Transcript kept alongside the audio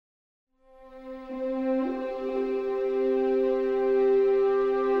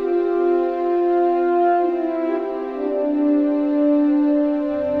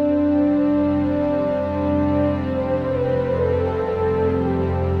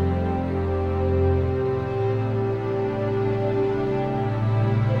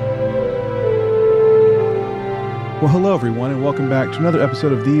Well, hello everyone, and welcome back to another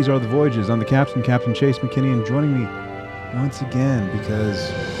episode of These Are the Voyages. I'm the captain, Captain Chase McKinney, and joining me once again,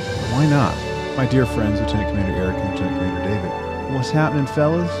 because why not? My dear friends, Lieutenant Commander Eric and Lieutenant Commander David. What's happening,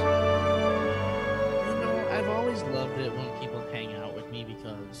 fellas? You know, I've always loved it when people hang out with me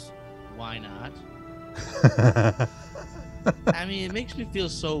because why not? I mean, it makes me feel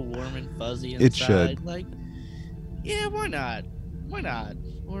so warm and fuzzy inside. It should. Like, yeah, why not? Why not?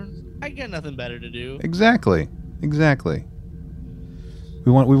 Or I got nothing better to do. Exactly. We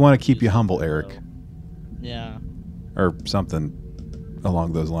want to keep you humble, Eric. Yeah. Or something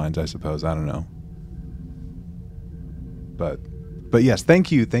along those lines, I suppose. I don't know. But yes,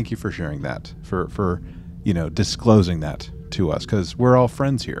 thank you for sharing that, for disclosing that to us, because we're all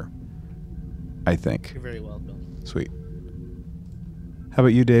friends here, I think. You're very welcome. Sweet. How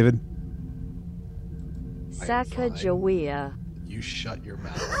about you, David? Sacagawea. You shut your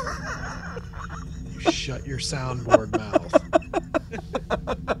mouth. You shut your soundboard mouth.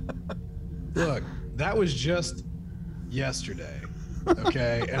 Look, that was just yesterday,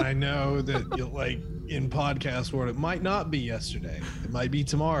 okay? And I know that in podcast world, it might not be yesterday. It might be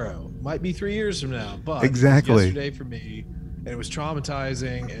tomorrow. It might be 3 years from now. But exactly, yesterday for me, and it was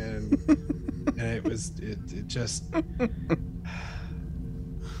traumatizing, and it just I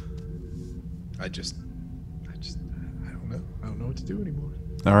don't know what to do anymore.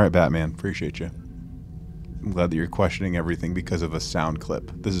 All right, Batman. Appreciate you. I'm glad that you're questioning everything because of a sound clip.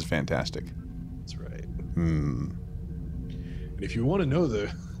 This is fantastic. That's right. And if you want to know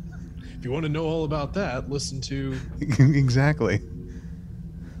all about that, listen to exactly.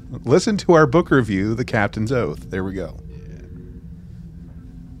 Listen to our book review, The Captain's Oath. There we go. Yeah.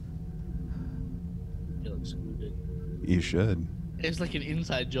 Feel excluded. You should. It's like an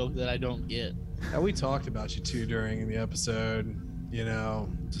inside joke that I don't get. Now, we talked about you too during the episode.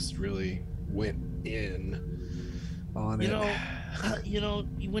 Just really went in on it.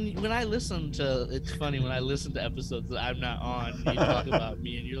 When I listen to, it's funny when I listen to episodes that I'm not on, you talk about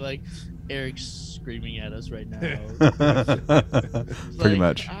me and you're like, Eric's screaming at us right now. Pretty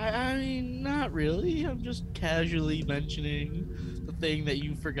much. I mean, not really. I'm just casually mentioning the thing that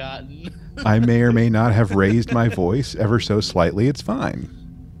you've forgotten. I may or may not have raised my voice ever so slightly. It's fine.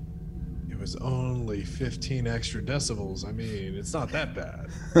 It was only 15 extra decibels. I mean, it's not that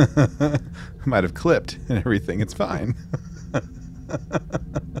bad. I might have clipped and everything. It's fine.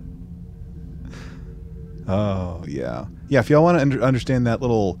 Oh, yeah. Yeah, if y'all want to understand that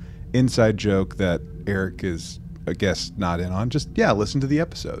little inside joke that Eric is, I guess, not in on, just, listen to the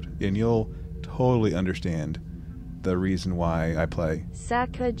episode, and you'll totally understand the reason why I play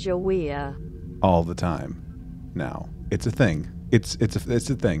Sacagawea all the time now. It's a thing. It's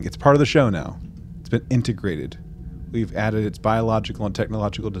a thing. It's part of the show now. It's been integrated. We've added its biological and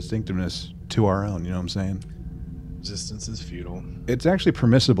technological distinctiveness to our own. You know what I'm saying? Resistance is futile. It's actually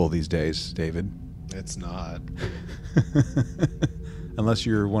permissible these days, David. It's not. Unless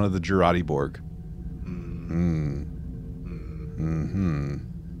you're one of the Jurati Borg.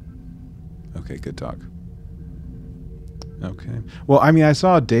 Okay, good talk. Okay. Well, I mean, I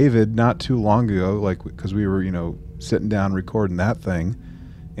saw David not too long ago, because we were, sitting down recording that thing,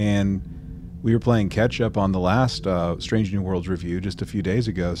 and we were playing catch up on the last Strange New Worlds review just a few days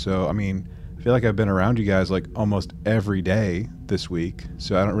ago. So, I mean, I feel like I've been around you guys almost every day this week.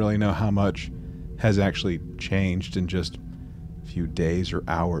 So I don't really know how much has actually changed in just a few days or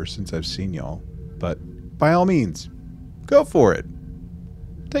hours since I've seen y'all. But by all means, go for it.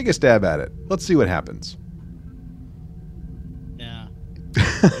 Take a stab at it. Let's see what happens. Yeah.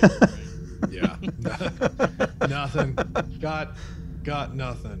 Yeah. Nothing. Got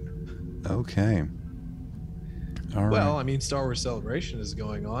nothing. Okay. All right. Well, I mean, Star Wars Celebration is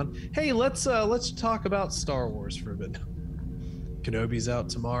going on. Hey, let's talk about Star Wars for a bit. Kenobi's out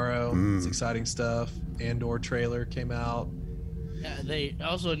tomorrow. It's exciting stuff. Andor trailer came out. Yeah, they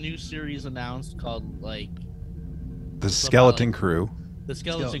also a new series announced called The Skeleton Crew. The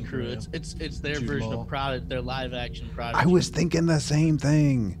Skeleton Crew. Yeah. It's their Jude version Law. of Prodigy, their live action Prodigy. I was thinking the same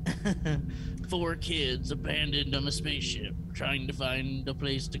thing. 4 kids abandoned on a spaceship trying to find a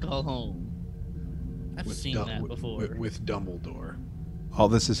place to call home. I've seen that before. With Dumbledore. All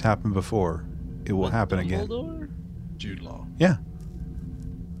this has happened before. It will happen again. Dumbledore? Jude Law. Yeah.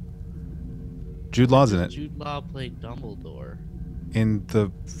 Jude Law's in it. Jude Law played Dumbledore. In the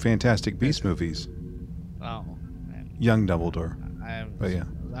Fantastic Beasts movies. Oh, man. Young Dumbledore. But yeah.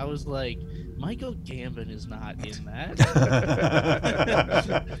 I was like, Michael Gambon is not in that.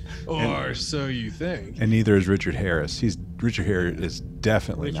 Or so you think. And neither is Richard Harris. Richard Harris is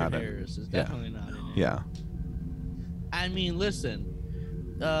definitely Richard not Harris is Yeah. definitely not in it. Yeah. I mean, listen.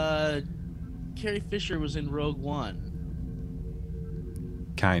 Carrie Fisher was in Rogue One.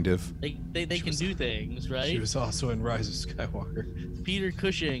 Kind of. They can do things, right? She was also in Rise of Skywalker. Peter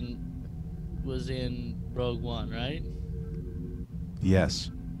Cushing was in Rogue One, right?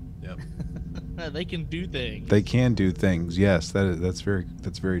 Yes. Yep. They can do things. They can do things. Yes, that's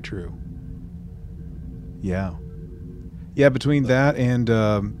very true. Yeah. Yeah, between that and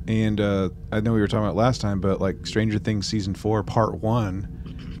I know we were talking about last time, but like Stranger Things season 4 part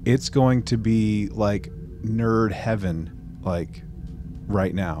 1, it's going to be like nerd heaven like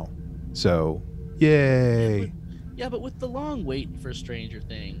right now. So, yay. Yeah, but with the long wait for Stranger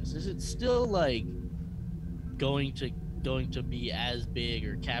Things, is it still like going to be as big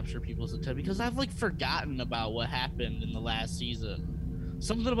or capture people's attention? Because I've like forgotten about what happened in the last season.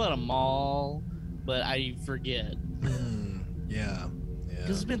 Something about a mall, but I forget. Yeah.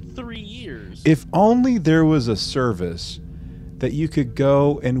 Because it's been 3 years. If only there was a service that you could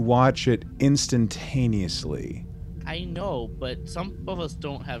go and watch it instantaneously. I know, but some of us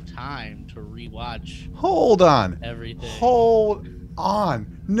don't have time to rewatch Hold on. everything. Hold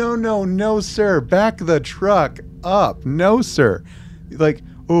on. No, sir. Back the truck up. No, sir. Like,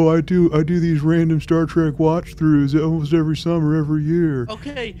 oh, I do these random Star Trek watch throughs almost every summer, every year.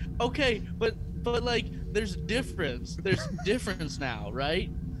 Okay, but like there's difference. There's difference now,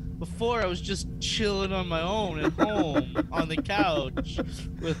 right? Before I was just chilling on my own at home on the couch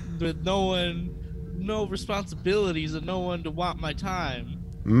with no responsibilities and no one to want my time.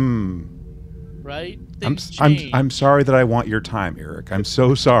 Right? I'm sorry that I want your time, Eric. I'm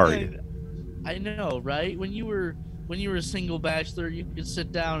so sorry. I know, right? When you were a single bachelor, you could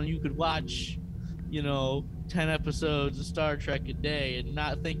sit down and you could watch, 10 episodes of Star Trek a day and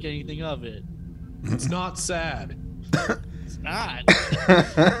not think anything of it. It's not sad. It's not.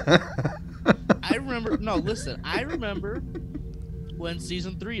 I remember when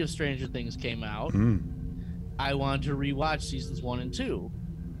season 3 of Stranger Things came out. I wanted to rewatch seasons 1 and 2.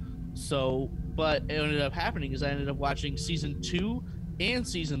 So, but it ended up happening is I ended up watching season 2 and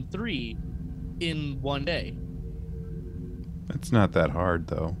season 3 in one day. It's not that hard,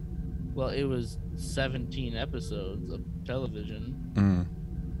 though. Well, it was 17 episodes of television.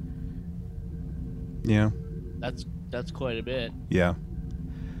 Yeah. That's quite a bit. Yeah.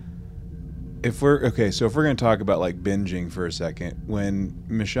 If we're going to talk about like binging for a second, when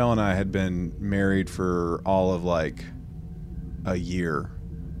Michelle and I had been married for all of like a year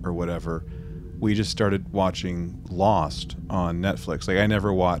or whatever, we just started watching Lost on Netflix. Like I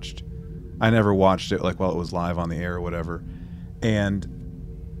never watched it like while it was live on the air or whatever.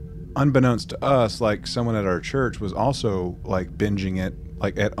 And unbeknownst to us, like someone at our church was also like binging it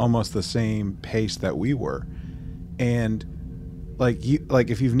like at almost the same pace that we were. And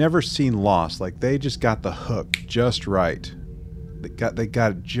if you've never seen Lost, like they just got the hook just right. They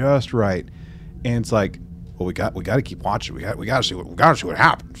got it just right. And it's like, well, we got to keep watching. We got to see what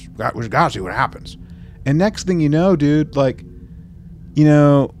happens. We got to see what happens. And next thing you know, dude, like,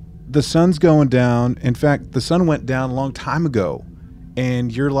 the sun's going down. In fact, the sun went down a long time ago,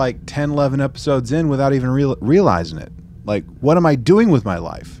 and you're like 10, 11 episodes in without even realizing it. Like, what am I doing with my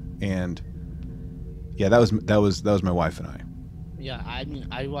life? And yeah, that was my wife and I. Yeah, I mean,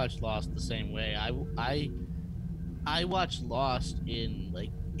 I watched Lost the same way. I watched Lost in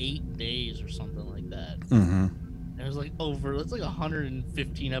like 8 days or something like that. Mm-hmm. It was like it's like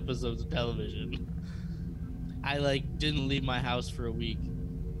 115 episodes of television. I like didn't leave my house for a week.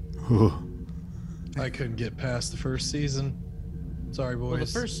 I couldn't get past the first season. Sorry, boys. Well, the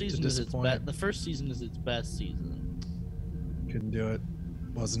first season is its best season. Couldn't do it.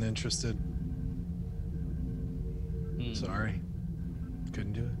 Wasn't interested. Sorry.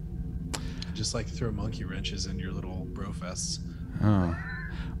 Couldn't do it. Just like throw monkey wrenches in your little brofests. Oh.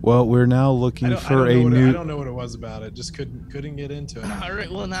 Well, we're now looking for a new... I don't know what it was about it. Just couldn't get into it. All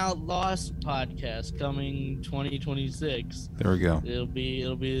right. Well, now Lost podcast coming 2026. There we go. It'll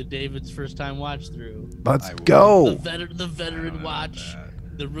be David's first time watch through. Let's go. The veteran watch.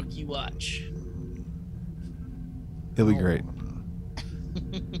 The rookie watch. It'll be great.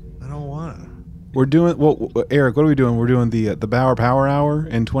 I don't want to. We're doing... Well, Eric, what are we doing? We're doing the Bauer Power Hour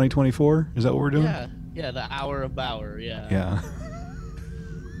in 2024? Is that what we're doing? Yeah, the Hour of Bauer, yeah. Yeah.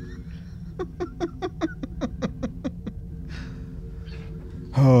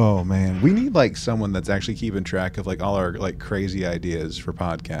 Oh man, we need like someone that's actually keeping track of like all our like crazy ideas for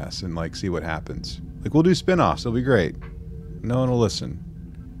podcasts and like see what happens. Like we'll do spin-offs, it'll be great. No one will listen.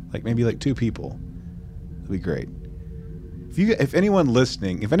 Like maybe like 2 people. It'll be great. If anyone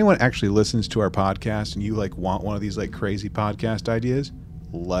actually listens to our podcast and you like want one of these like crazy podcast ideas,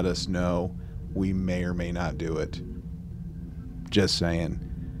 let us know. We may or may not do it. Just saying.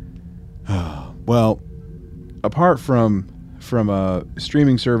 Well, apart from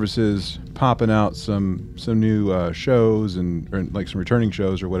streaming services popping out some new shows or like some returning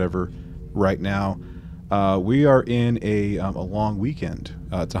shows or whatever right now, we are in a long weekend.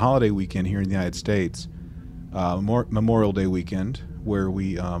 It's a holiday weekend here in the United States, Memorial Day weekend, where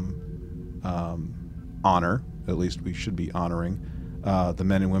we honor, at least we should be honoring, the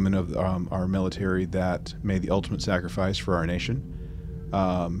men and women of our military that made the ultimate sacrifice for our nation.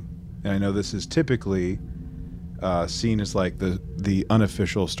 And I know this is typically seen as like the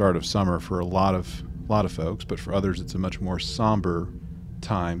unofficial start of summer for a lot of folks, but for others it's a much more somber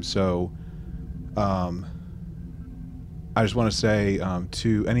time. So I just want to say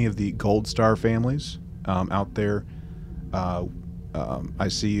to any of the Gold Star families out there, I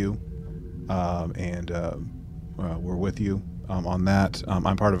see you, and we're with you on that.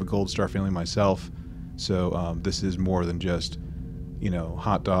 I'm part of a Gold Star family myself, so this is more than just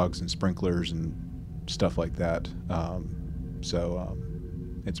hot dogs and sprinklers and stuff like that. So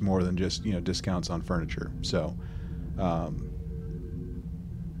it's more than just discounts on furniture. So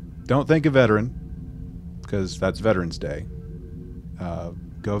don't think of veteran, because that's Veterans Day.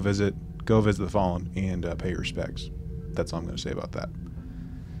 Go visit the fallen and pay your respects. That's all I'm going to say about that.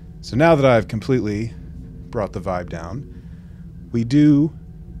 So now that I've completely brought the vibe down, we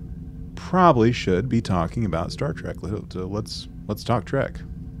probably should be talking about Star Trek. So let's talk Trek.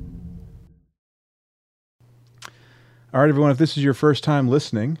 All right, everyone, if this is your first time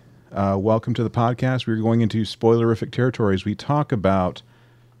listening, welcome to the podcast. We're going into spoilerific territories. We talk about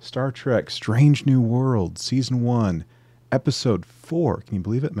Star Trek Strange New Worlds, Season 1, Episode 4. Can you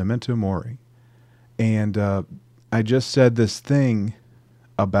believe it? Memento Mori. And I just said this thing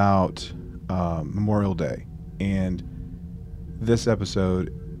about Memorial Day. And this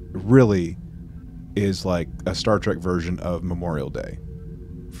episode really is like a Star Trek version of Memorial Day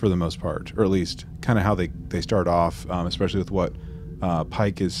for the most part, or at least kind of how they start off, especially with what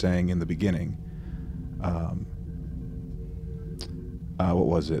Pike is saying in the beginning. What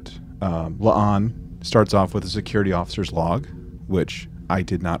was it? La'an starts off with a security officer's log, which I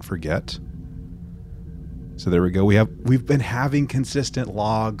did not forget. So there we go. We've been having consistent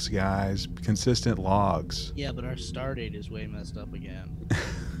logs, guys. Consistent logs. Yeah, but our star date is way messed up again.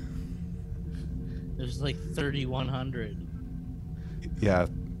 There's like 3100. Yeah,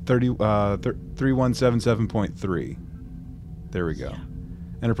 3177.3. There we go. Yeah.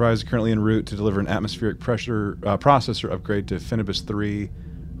 Enterprise is currently en route to deliver an atmospheric pressure processor upgrade to Phoenibus 3.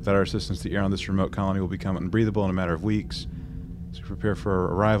 Without our assistance, the air on this remote colony will become unbreathable in a matter of weeks. As we prepare for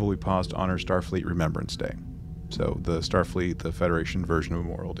our arrival, we pause to honor Starfleet Remembrance Day. So the Starfleet, the Federation version of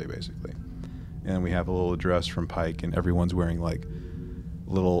Memorial Day, basically. And we have a little address from Pike, and everyone's wearing like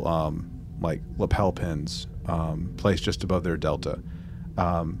little like lapel pins placed just above their delta.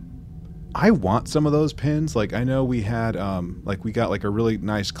 I want some of those pins. Like, I know we had like we got like a really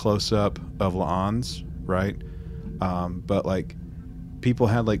nice close-up of La'an's, right? But like people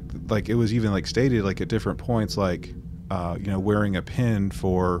had like it was even like stated like at different points, like wearing a pin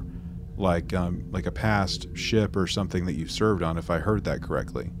for like a past ship or something that you've served on, if I heard that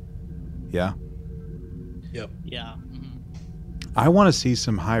correctly. Yeah. Yep. Yeah. Mm-hmm. I want to see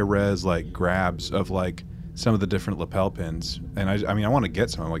some high res like grabs of like some of the different lapel pins, and I mean I want to get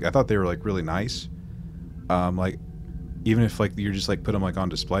some. Like I thought they were like really nice. Like even if like you're just like put them like on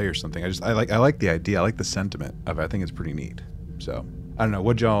display or something. I like the idea. I like the sentiment of it. I think it's pretty neat. So I don't know.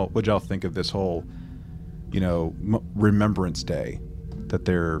 What'd y'all think of this whole Remembrance Day that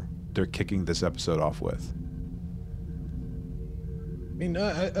they're kicking this episode off with? I mean,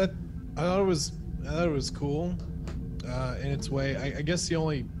 I thought it was cool in its way. I guess the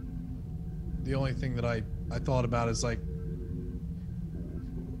only thing that I thought about is like,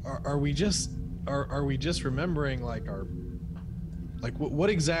 are we just remembering like our, like what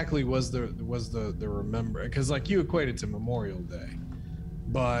exactly was the remember? Because like you equated to Memorial Day,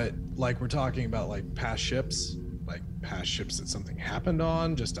 but like we're talking about like past ships that something happened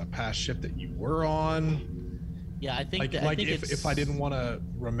on, just a past ship that you were on. Yeah, I think if I didn't want to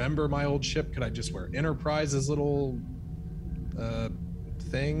remember my old ship, could I just wear Enterprise's little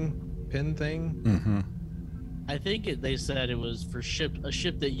pin thing? Mm-hmm. I think they said it was for a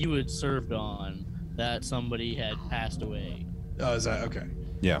ship that you had served on that somebody had passed away. Oh, is that okay?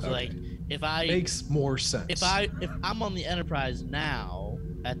 Yeah. So Okay. like if I Makes more sense. if I'm on the Enterprise now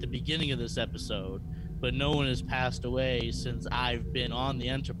at the beginning of this episode, but no one has passed away since I've been on the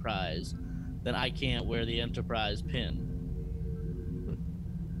Enterprise, then I can't wear the Enterprise pin.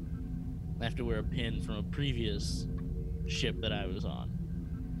 I have to wear a pin from a previous ship that I was on.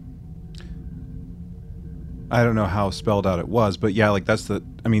 I don't know how spelled out it was, but yeah, like that's the.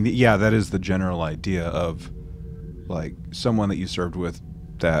 I mean, yeah, that is the general idea of like someone that you served with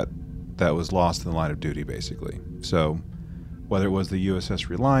that was lost in the line of duty, basically. So whether it was the USS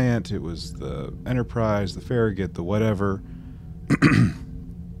Reliant, it was the Enterprise, the Farragut, the whatever.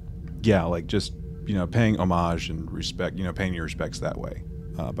 Yeah, like just paying homage and respect, paying your respects that way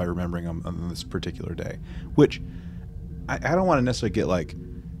by remembering them on this particular day, which I don't want to necessarily get like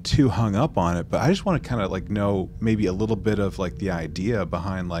too hung up on it, but I just want to kind of like know maybe a little bit of like the idea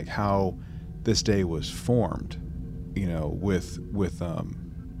behind like how this day was formed, with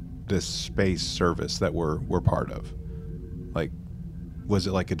this space service that we're part of. Like, was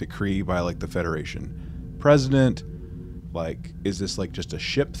it like a decree by like the Federation president? Like, is this like just a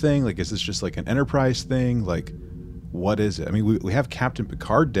ship thing? Like, is this just like an Enterprise thing? Like, what is it? I mean, we have Captain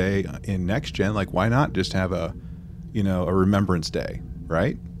Picard Day in Next Gen. Like, why not just have a Remembrance Day,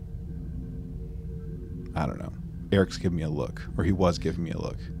 right? I don't know. Eric's giving me a look, or he was giving me a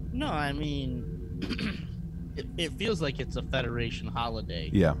look. No, I mean, it feels like it's a Federation holiday.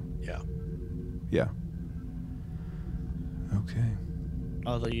 Yeah. Yeah. Yeah. Okay.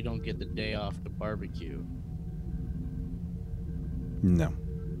 Although you don't get the day off to barbecue. No.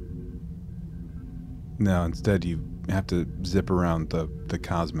 No, instead you have to zip around the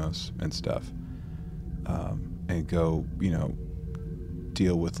cosmos and stuff, and go,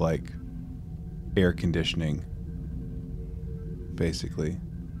 deal with like air conditioning, basically.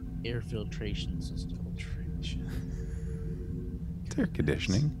 Air filtration system. It's air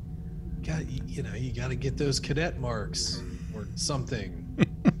conditioning. You got to get those cadet marks or something.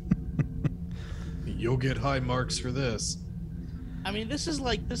 You'll get high marks for this. I mean, this is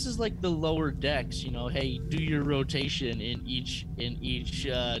like the lower decks. Hey, do your rotation in each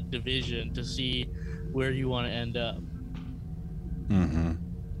division to see where you want to end up. Mm-hmm.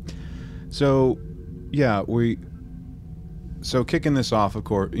 So, yeah, so kicking this off, of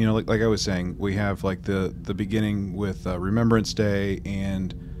course, like I was saying, we have like the beginning with Remembrance Day,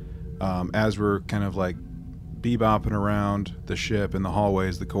 and as we're kind of like bebopping around the ship in the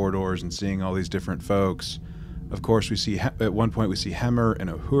hallways, the corridors, and seeing all these different folks. Of course, we see at one point we see Hemmer and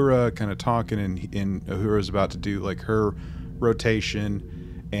Uhura kind of talking, and Uhura's about to do like her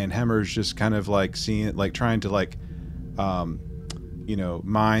rotation, and Hemmer's just kind of like seeing, like trying to like,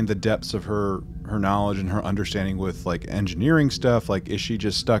 mine the depths of her knowledge and her understanding with like engineering stuff. Like, is she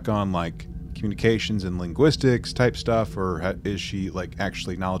just stuck on like communications and linguistics type stuff, or is she like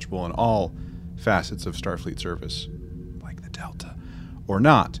actually knowledgeable in all facets of Starfleet service, like the Delta, or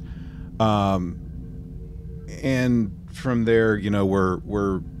not? And from there,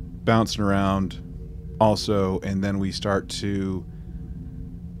 we're bouncing around also, and then we start to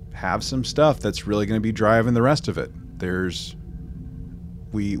have some stuff that's really going to be driving the rest of it.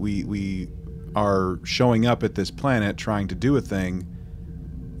 We are showing up at this planet trying to do a thing.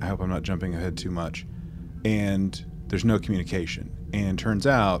 I hope I'm not jumping ahead too much. And there's no communication. And turns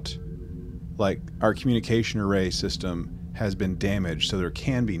out, like, our communication array system has been damaged, so there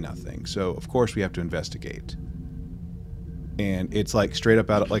can be nothing. So, of course, we have to investigate. And it's, like, straight up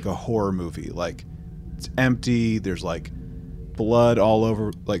out of, like, a horror movie. Like, it's empty. There's, like, blood all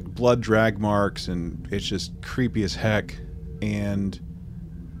over, like, blood drag marks, and it's just creepy as heck. And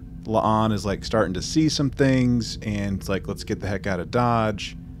La'an is, like, starting to see some things, and it's like, let's get the heck out of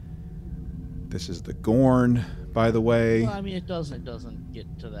Dodge. This is the Gorn, by the way. Well, I mean, it doesn't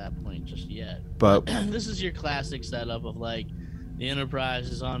get to that point just yet. But this is your classic setup of like the Enterprise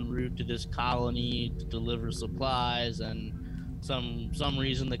is en route to this colony to deliver supplies, and some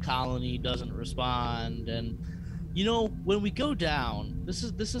reason the colony doesn't respond. And when we go down, this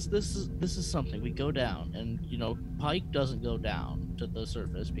is something. We go down, and Pike doesn't go down to the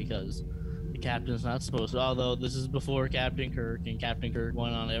surface because the captain's not supposed to. Although this is before Captain Kirk, and Captain Kirk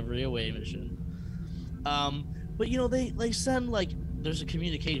went on every away mission. But they send like, there's a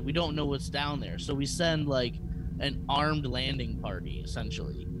communication. We don't know what's down there, so we send like an armed landing party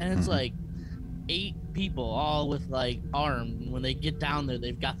essentially, and it's like 8 people all with like armed. And when they get down there,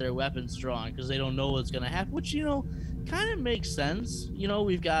 they've got their weapons drawn because they don't know what's gonna happen. Which kind of makes sense.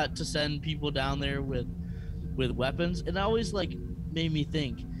 We've got to send people down there with weapons. And it always like made me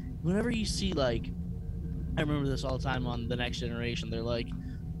think, whenever you see like, I remember this all the time on The Next Generation. They're like,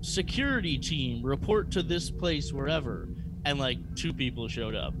 security team report to this place wherever, and like 2 people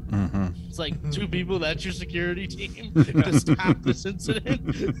showed up. mm-hmm. It's like 2 people, that's your security team to stop this incident.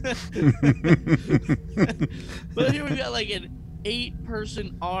 But here we got like an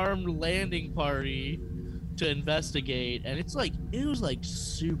 8-person armed landing party to investigate, and it was like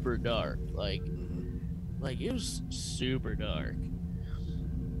super dark, like it was super dark.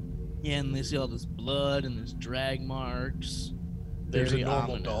 Yeah, and they see all this blood and this drag marks. There's a Very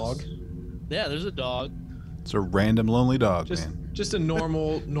normal ominous. dog. Yeah, there's a dog. It's a random lonely dog, Just man. just a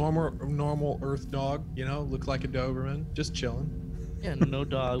normal Earth dog. You know, look like a Doberman, just chilling. Yeah, no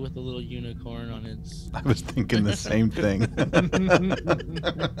dog with a little unicorn on its. I was thinking the same thing.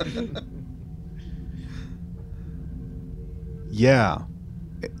 Yeah,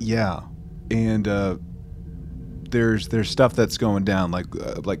 and there's stuff that's going down,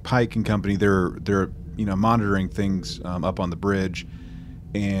 like Pike and company. They're monitoring things up on the bridge,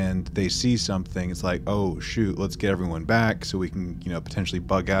 and they see something. It's like, oh shoot, let's get everyone back so we can potentially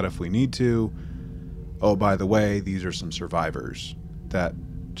bug out if we need to. Oh, by the way, these are some survivors that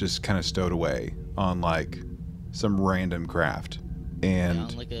just kind of stowed away on like some random craft. And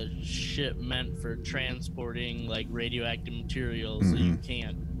On like a ship meant for transporting like radioactive materials that you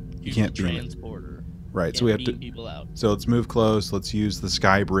can't use can't the beam it. transporter. right, so we have beam to. people out. So let's move close. Let's use the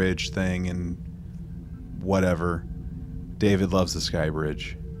sky bridge thing and whatever. David loves the sky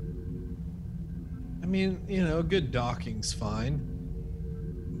bridge. I mean, good docking's fine.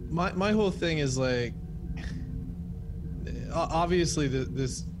 My whole thing is like, obviously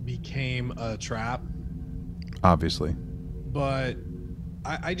this became a trap, Obviously, but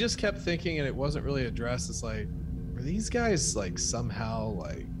I just kept thinking, and it wasn't really addressed. It's like, were these guys like somehow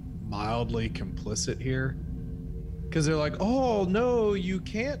like mildly complicit here? Because they're like, oh no, you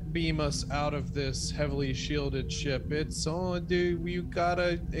can't beam us out of this heavily shielded ship. It's on, dude. You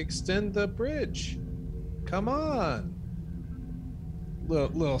gotta extend the bridge. Come on.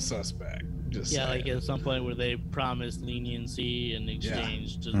 Little suspect. Just Yeah, saying. like at some point where they promised leniency in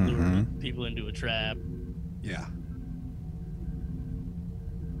exchange to Mhm. lure people into a trap. Yeah.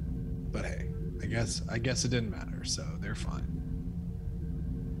 But hey, I guess it didn't matter, so they're fine.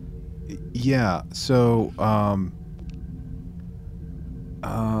 yeah. So,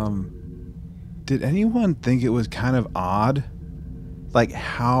 did anyone think it was kind of odd, like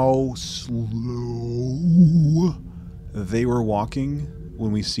how slow they were walking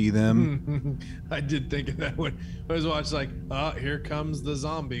when we see them? I did think of that when I was watching, like, here comes the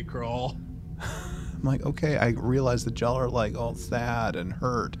zombie crawl. I'm like, okay, I realize that y'all are like all sad and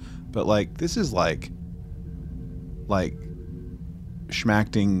hurt, but like this is like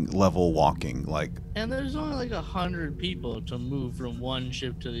schmacting level walking. Like, And there's only like 100 people to move from one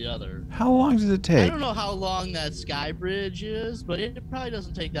ship to the other. how long does it I take? don't know how long that sky bridge is, but it probably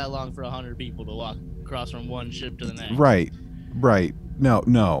doesn't take that long for 100 people to walk across from one ship to the next. Right.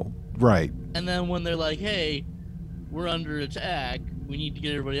 No, right. And then when they're like, hey, we're under attack, we need to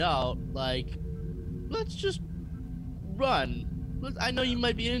get everybody out, like, let's just run. I know you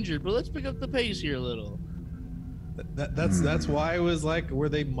might be injured, but let's pick up the pace here a little. That's why I was like, were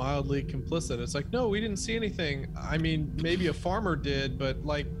they mildly complicit? It's like, no, we didn't see anything. I mean, maybe a farmer did, but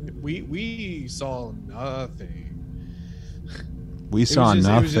like we saw nothing. We saw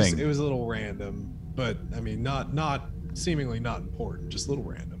nothing. It was a little random, but I mean, not seemingly not important, just a little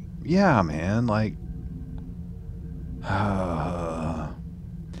random. Yeah, man. Like,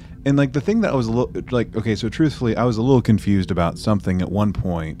 and like the thing that I was a little like, okay, so truthfully, I was a little confused about something at one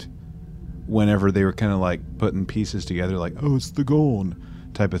point. Whenever they were kind of like putting pieces together, like, oh, it's the Gorn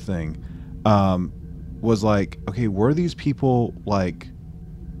type of thing, was like, okay, were these people like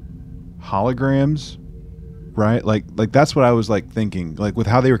holograms, right? Like that's what I was like thinking, like with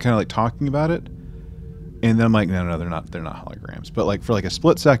how they were kind of like talking about it. And then I'm like, no, they're not holograms. But like for like a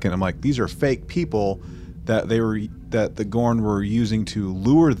split second, I'm like, these are fake people that the Gorn were using to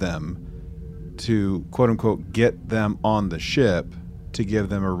lure them to quote unquote get them on the ship to give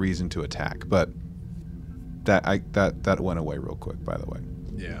them a reason to attack. But that went away real quick, by the way.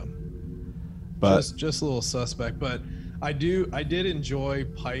 Yeah. But just a little suspect, but I did enjoy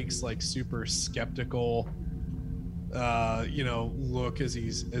Pike's like super skeptical look as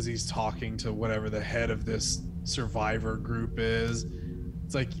he's talking to whatever the head of this survivor group is.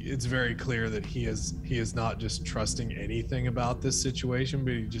 It's like, it's very clear that he is not just trusting anything about this situation,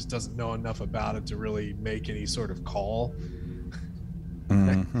 but he just doesn't know enough about it to really make any sort of call.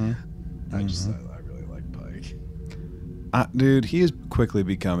 mm-hmm. I really like Pike. Dude, he is quickly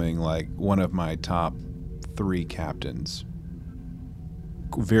becoming like one of my top 3 captains.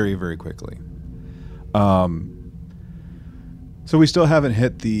 Very, very quickly. So we still haven't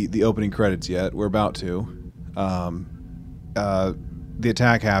hit the opening credits yet. We're about to. The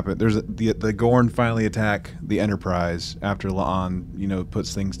attack happened. There's the Gorn finally attack the Enterprise after La'an,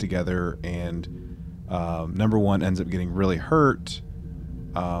 puts things together, and number 1 ends up getting really hurt.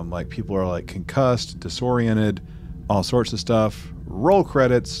 Like people are like concussed, disoriented, all sorts of stuff. Roll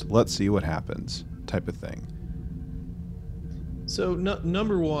credits. Let's see what happens. Type of thing. So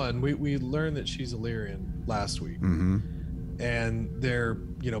number one, we learned that she's Illyrian last week, Mm-hmm. and they're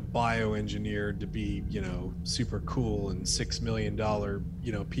bioengineered to be super cool and $6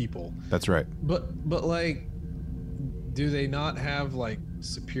 million people. That's right. But like, do they not have like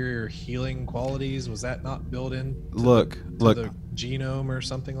superior healing qualities? Was that not built in? Look. The genome or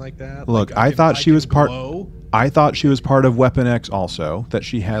something like that. Look, like, I thought she was part. glow? I thought she was part of Weapon X also. That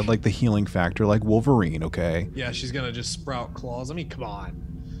she had like the healing factor, like Wolverine. Okay. Yeah, she's gonna just sprout claws. I mean, come on.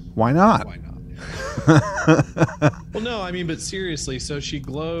 Why not? Why not? Well, no, I mean, but seriously, so she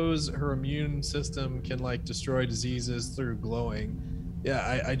glows. Her immune system can like destroy diseases through glowing.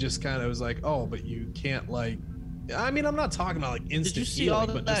 Yeah, I just kind of was like, oh, but you can't like. I mean, I'm not talking about like instant Did you see healing,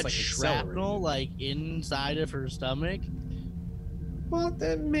 all but that just like shrapnel accelerated. like inside of her stomach? Well,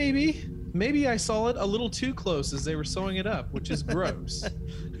 then maybe I saw it a little too close as they were sewing it up, which is gross.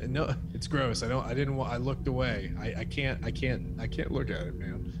 And no, it's gross. I looked away. I can't look at it,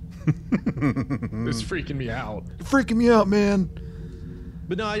 man. It's freaking me out. Freaking me out, man.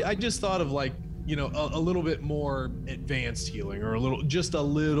 But no, I just thought of like, a little bit more advanced healing, or just a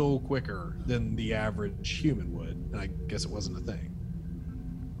little quicker than the average human would. And I guess it wasn't a thing.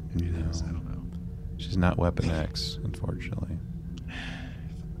 Maybe it is. I don't know. She's not Weapon X, unfortunately.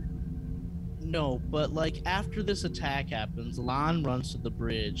 No, but like after this attack happens, Lon runs to the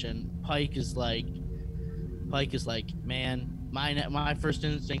bridge, and Pike is like, man, my first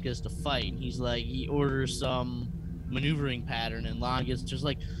instinct is to fight. And he orders some maneuvering pattern, and Lon gets just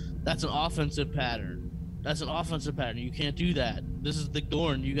like, that's an offensive pattern. That's an offensive pattern. You can't do that. This is the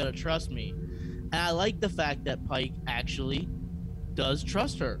Gorn. You gotta trust me. And I like the fact that Pike actually does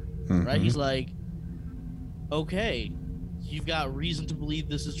trust her. Right? Mhm. He's like, okay, you've got reason to believe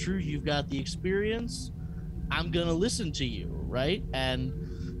this is true. You've got the experience. I'm gonna listen to you, right? And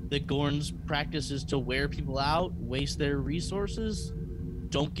the Gorn's practice is to wear people out, waste their resources.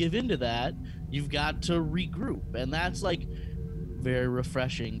 Don't give in to that. You've got to regroup, and that's like very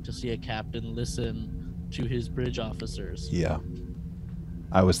refreshing to see a captain listen to his bridge officers. Yeah.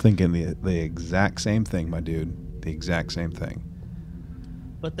 I was thinking the exact same thing, my dude. The exact same thing.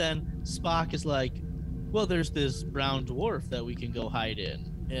 But then Spock is like, well, there's this brown dwarf that we can go hide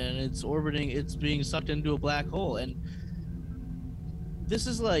in, and it's orbiting, it's being sucked into a black hole. And this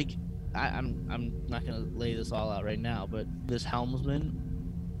is like, I'm not gonna lay this all out right now, but this helmsman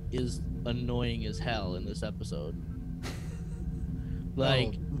is annoying as hell in this episode.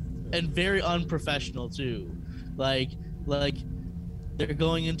 Like, and very unprofessional too. Like they're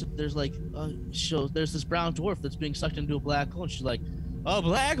going into, there's like there's this brown dwarf that's being sucked into a black hole, and she's like, a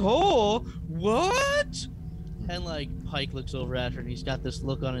black hole? What? And like Pike looks over at her, and he's got this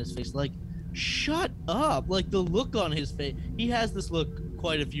look on his face like, shut up. Like the look on his face, he has this look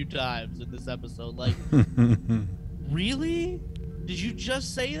quite a few times in this episode, like, really? Did you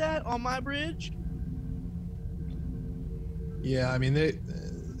just say that on my bridge? Yeah, I mean,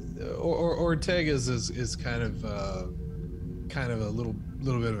 Ortega's is kind of a little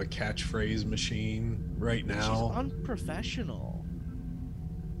bit of a catchphrase machine right now. She's unprofessional.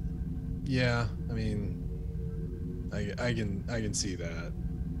 Yeah, I mean, I can see that.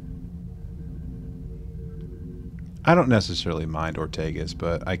 I don't necessarily mind Ortega's,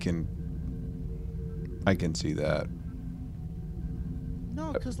 but I can see that.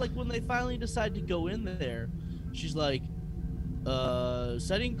 No, because like when they finally decide to go in there, she's like,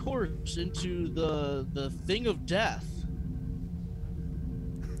 setting course into the thing of death,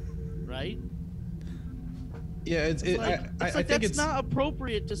 right? Yeah, It's like I think that's it's not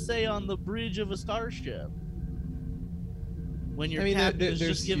appropriate to say on the bridge of a starship when your captain is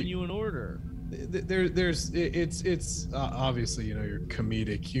just giving you an order. It's obviously your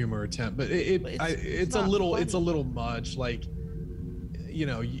comedic humor attempt, but it's a little much. Like,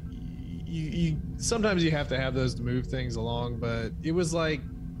 you sometimes you have to have those to move things along, but it was like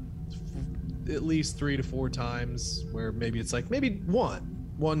at least 3 to 4 times where maybe it's like maybe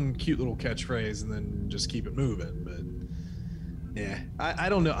one cute little catchphrase and then just keep it moving. But yeah, I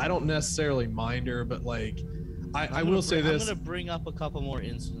don't know. I don't necessarily mind her, but like I will say this. I'm gonna bring up a couple more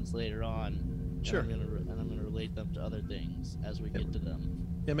incidents later on. Sure. And I'm gonna relate them to other things as we get to them.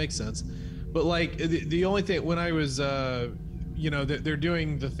 Yeah, makes sense. But like the only thing when I was they're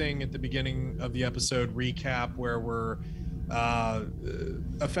doing the thing at the beginning of the episode recap where we're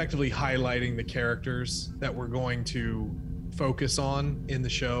effectively highlighting the characters that we're going to focus on in the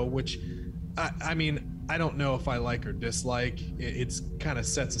show, which I mean, I don't know if I like or dislike. It's kind of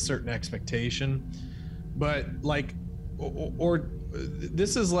sets a certain expectation, but like, or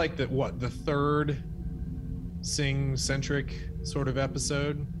this is like the third Sing centric sort of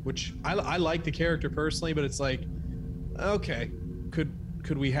episode, which I like the character personally, but it's like, okay,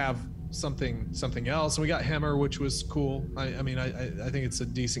 could we have something else? And we got Hemmer, which was cool. I mean, I think it's a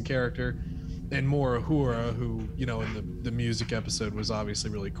decent character. And more Uhura, who, you know, in the music episode was obviously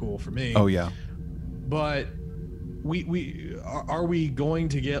really cool for me. Oh yeah. But are we going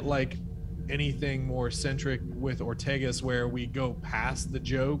to get like anything more centric with Ortegas where we go past the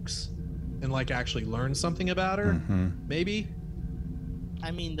jokes and like actually learn something about her? Mm-hmm. Maybe.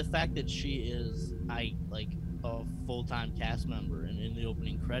 I mean, the fact that she is like a full-time cast member and in the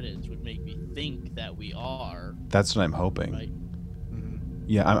opening credits would make me think that we are. That's what I'm hoping. Right. Mm-hmm.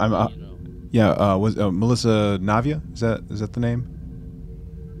 Yeah, I'm. You know. Yeah, was Melissa Navia? Is that the name?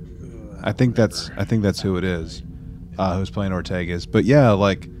 I think that's who it is. Who's playing Ortegas? But yeah,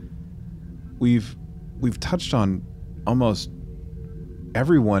 like we've touched on almost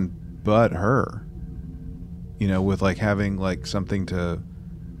everyone but her. You know, with like having like something to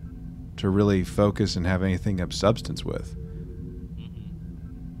really focus and have anything of substance with.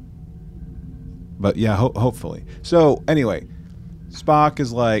 But yeah, hopefully. So anyway, Spock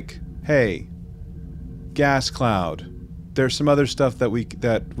is like, hey, gas cloud. There's some other stuff that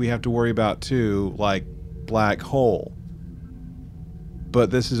we have to worry about too, like black hole.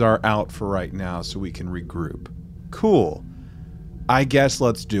 But this is our out for right now, so we can regroup. Cool. I guess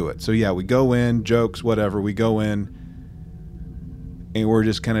let's do it. So yeah, we go in, jokes, whatever. We go in, and we're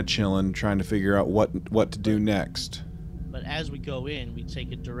just kind of chilling, trying to figure out what to do next. But as we go in, we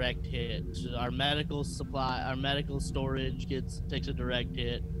take a direct hit. So our medical supply, our medical storage takes a direct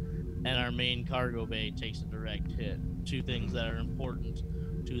hit, and our main cargo bay takes a direct hit. Two things that are important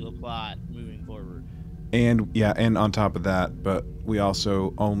to the plot moving forward. And yeah, and on top of that, but we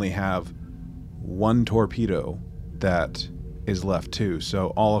also only have one torpedo that is left too.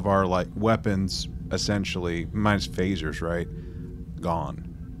 So all of our like weapons, essentially, minus phasers, right? Gone.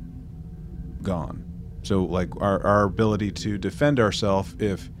 So like our ability to defend ourselves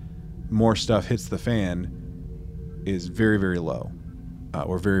if more stuff hits the fan is very, very low.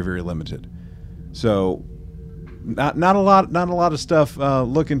 We're very, very limited. So not a lot of stuff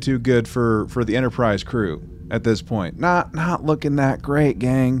looking too good for the Enterprise crew at this point. Not looking that great,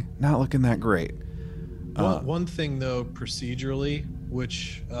 gang. Not looking that great. One thing though, procedurally,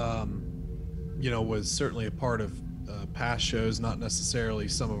 which you know, was certainly a part of past shows, not necessarily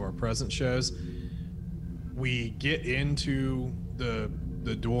some of our present shows. We get into the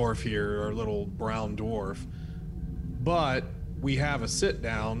dwarf here, our little brown dwarf, but we have a sit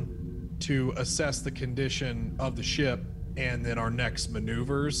down to assess the condition of the ship and then our next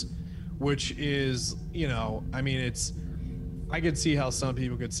maneuvers, which is, you know, I mean, I could see how some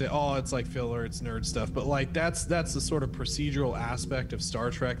people could say, oh, it's like filler, it's nerd stuff, but like that's the sort of procedural aspect of Star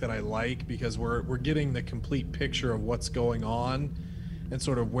Trek that I like, because we're getting the complete picture of what's going on and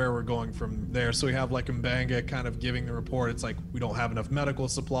sort of where we're going from there. So we have like M'Benga kind of giving the report. It's like, we don't have enough medical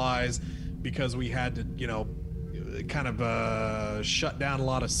supplies because we had to, you know, kind of shut down a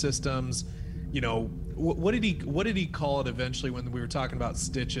lot of systems. You know, what did he call it eventually when we were talking about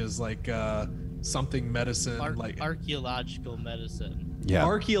stitches, like something medicine, like archaeological medicine. Yeah.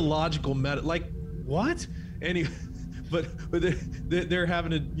 Archaeological like what? Anyway, but they're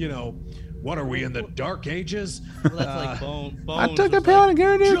having to, you know, what are we in the Dark Ages? Well, that's like Bones. I took a pill and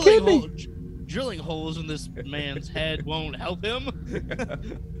got a new kidney. Drilling holes in this man's head won't help him.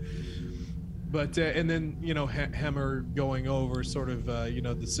 But and then, you know, Hemmer going over sort of you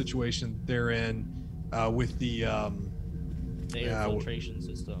know, the situation they're in with the air filtration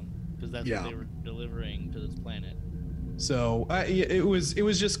system, because that's what they were delivering to this planet. So it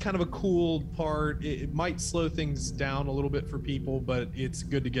was just kind of a cool part. It might slow things down a little bit for people, but it's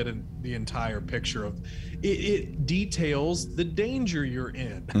good to get the entire picture of it. It details the danger you're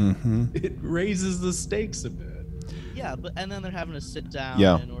in. Mm-hmm. It raises the stakes a bit. Yeah, and then they're having to sit down,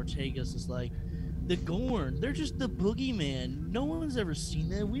 and Ortegas is like, the Gorn, they're just the boogeyman. No one's ever seen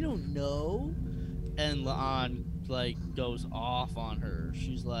them. We don't know. And La'an like goes off on her.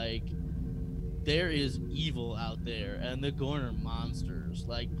 She's like, there is evil out there, and the Gorn are monsters.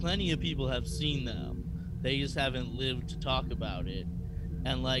 Like, plenty of people have seen them. They just haven't lived to talk about it.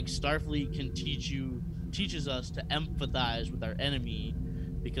 And like, Starfleet can teaches us to empathize with our enemy,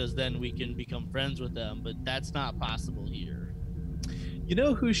 because then we can become friends with them. But that's not possible here. You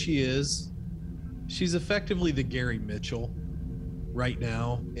know who she is? She's effectively the Gary Mitchell right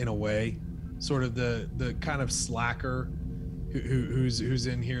now, in a way. Sort of the kind of slacker who's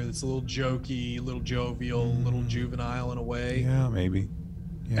in here, that's a little jokey, a little jovial, a little juvenile in a way. Yeah, maybe.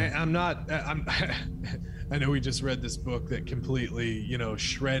 Yeah. I'm I know we just read this book that completely, you know,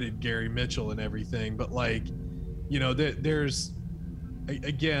 shredded Gary Mitchell and everything, but like, you know, there's,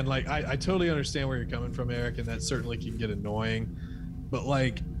 again, like I totally understand where you're coming from, Eric, and that certainly can get annoying. but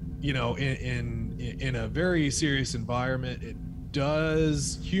like, you know, in a very serious environment,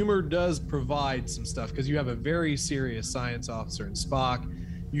 humor does provide some stuff, because you have a very serious science officer in Spock,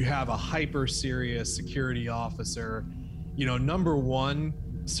 you have a hyper serious security officer. You know, number one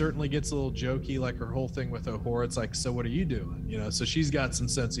certainly gets a little jokey, like her whole thing with Uhura. It's like, so what are you doing? You know, so she's got some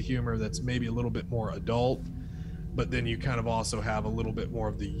sense of humor that's maybe a little bit more adult, but then you kind of also have a little bit more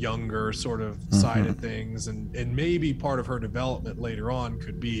of the younger sort of side of things, and maybe part of her development later on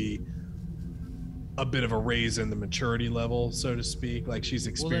could be a bit of a raise in the maturity level, so to speak. Like, she's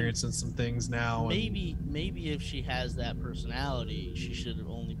experiencing some things now. Maybe if she has that personality, she should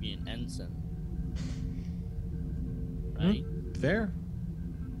only be an ensign. Right? Fair.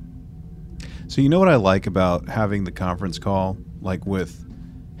 So you know what I like about having the conference call, like with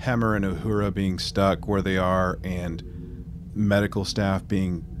Hemmer and Uhura being stuck where they are, and medical staff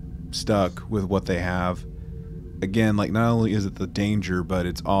being stuck with what they have. Again, like, not only is it the danger, but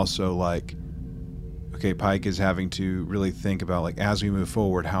it's also like, okay, Pike is having to really think about, like, as we move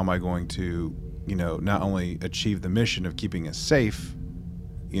forward, how am I going to, you know, not only achieve the mission of keeping us safe,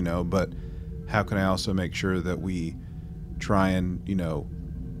 you know, but how can I also make sure that we try and, you know,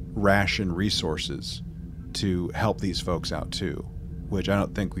 ration resources to help these folks out too, which I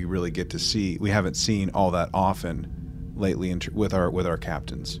don't think we really get to see. We haven't seen all that often lately with our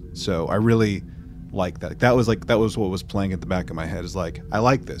captains. So I really like that. That was what was playing at the back of my head, is like, I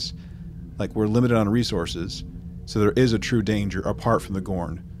like this. Like, we're limited on resources, so there is a true danger apart from the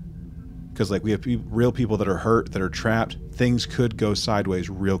Gorn. Because, like, we have real people that are hurt, that are trapped. Things could go sideways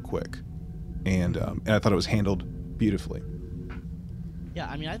real quick. And I thought it was handled beautifully. Yeah,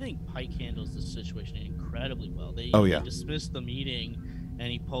 I mean, I think Pike handles this situation incredibly well. They dismiss the meeting,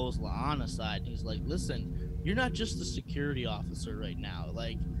 and he pulls La'an aside, and he's like, listen, you're not just the security officer right now.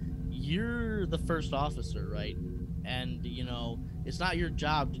 Like, you're the first officer, right? And, you know, it's not your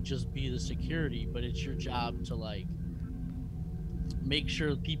job to just be the security, but it's your job to, like, make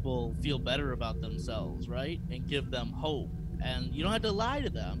sure people feel better about themselves, right? And give them hope. And you don't have to lie to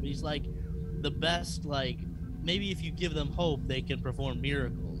them. But he's like, the best, like, maybe if you give them hope, they can perform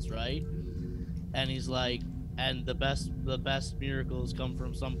miracles, right? And he's like, and the best miracles come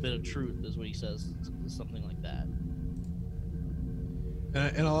from some bit of truth, is what he says, something like that.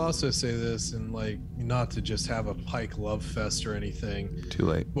 And I'll also say this, and, like, not to just have a Pike love fest or anything. Too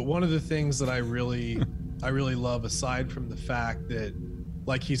late. But one of the things that I really love, aside from the fact that,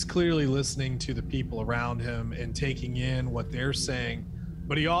 like, he's clearly listening to the people around him and taking in what they're saying,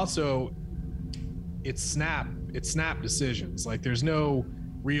 but he also, it's snap decisions. Like, there's no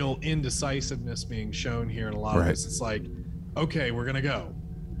real indecisiveness being shown here in a lot of this. It's like, okay, we're gonna go.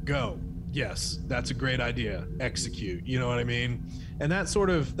 Yes, that's a great idea. Execute. You know what I mean? And that sort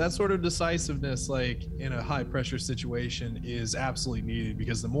of decisiveness, like, in a high pressure situation, is absolutely needed,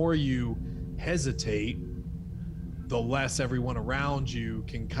 because the more you hesitate, the less everyone around you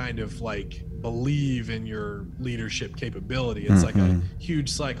can kind of, like, believe in your leadership capability. It's like a huge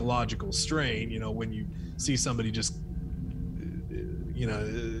psychological strain, you know, when you see somebody just, you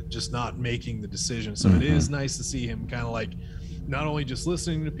know, just not making the decision. So it is nice to see him kind of, like, not only just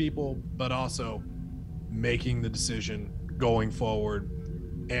listening to people, but also making the decision, going forward.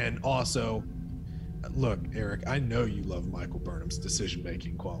 And also, look, Eric, I know you love Michael Burnham's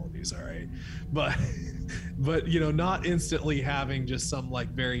decision-making qualities, all right? But you know, not instantly having just some, like,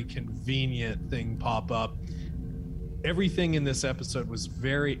 very convenient thing pop up. Everything in this episode was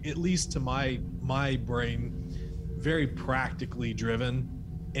very, at least to my brain, very practically driven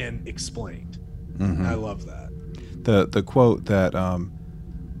and explained. I love that. The quote that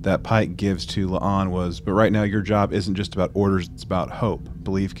that Pike gives to La'an was, "But right now your job isn't just about orders, it's about hope.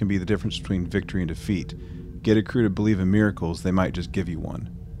 Belief can be the difference between victory and defeat. Get a crew to believe in miracles, they might just give you one."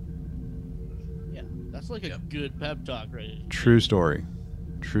 Yeah, that's like a good pep talk, right? True story.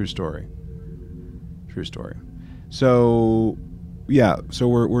 So, yeah, so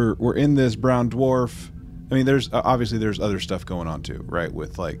we're in this brown dwarf. I mean, there's obviously other stuff going on too, right?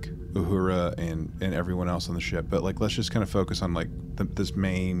 With, like, Uhura and everyone else on the ship. But, like, let's just kind of focus on, like, this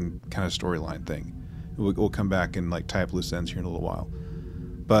main kind of storyline thing. We'll come back and, like, tie up loose ends here in a little while.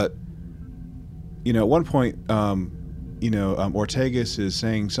 But, you know, at one point, Ortegas is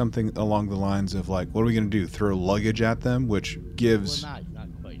saying something along the lines of, like, what are we going to do? Throw luggage at them? Which gives... Well, not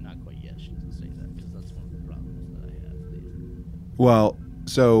quite yet. She doesn't say that, because that's one of the problems that I have later. Well,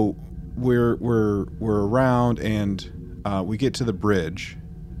 so we're around, and we get to the bridge,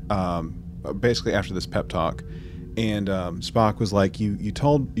 basically after this pep talk, and Spock was like, you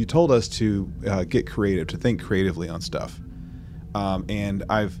told us to get creative, to think creatively on stuff, and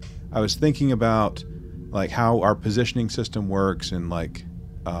I was thinking about like how our positioning system works and like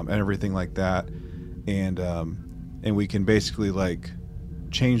and everything like that, and we can basically like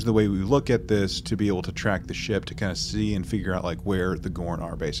change the way we look at this to be able to track the ship to kind of see and figure out like where the Gorn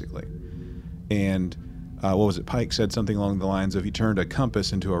are basically. And what was it? Pike said something along the lines of he turned a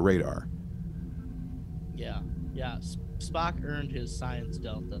compass into a radar. Yeah. Spock earned his science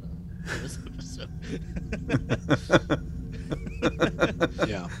delta for this episode.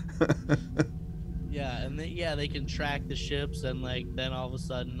 Yeah. Yeah, and they can track the ships, and like then all of a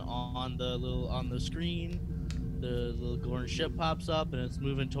sudden on the screen, the little Gorn ship pops up and it's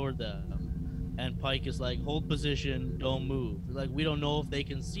moving toward them. And Pike is like, hold position, don't move. Like, we don't know if they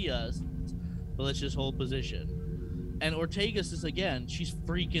can see us, but let's just hold position. And Ortegas is again, she's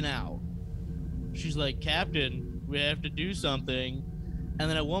freaking out. She's like, Captain, we have to do something. And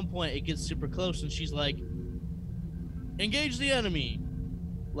then at one point it gets super close and she's like, engage the enemy.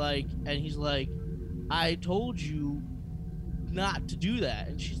 Like, and he's like, I told you not to do that.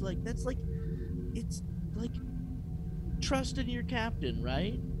 And she's like, that's like, it's like, trust in your captain,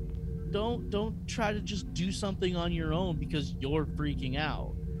 right? Don't try to just do something on your own because you're freaking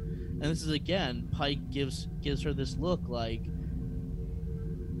out. And this is again, Pike gives her this look like,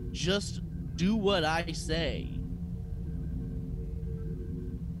 just do what I say.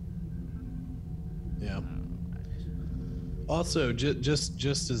 Yeah. Also,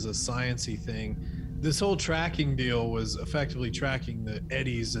 just as a sciencey thing, this whole tracking deal was effectively tracking the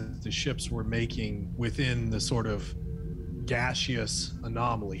eddies that the ships were making within the sort of gaseous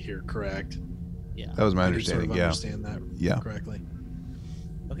anomaly here, correct? Yeah. That was my I could sort understanding. of Yeah. understand that Yeah. correctly.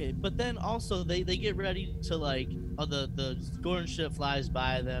 Okay, but then also they get ready to like, the Gorn ship flies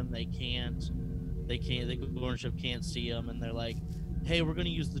by them. The Gorn ship can't see them, and they're like, hey, we're gonna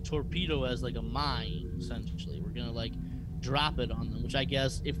use the torpedo as like a mine. Essentially, we're gonna like drop it on them, which I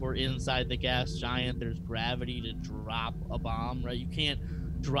guess if we're inside the gas giant, there's gravity to drop a bomb, right? You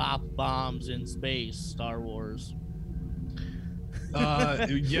can't drop bombs in space, Star Wars.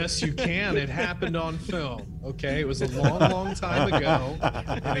 Yes, you can. It happened on film. Okay, it was a long time ago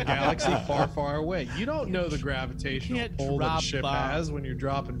in a galaxy far, far away. You don't know the gravitational can't pull that a drop ship bombs. has when you're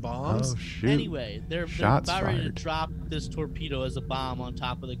dropping bombs. Oh shoot! Anyway, they're Shots about ready to fired. drop this torpedo as a bomb on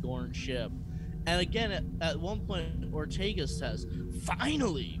top of the Gorn ship. And again, at one point, Ortega says,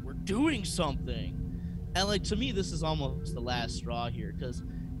 finally, we're doing something. And like, to me, this is almost the last straw here, because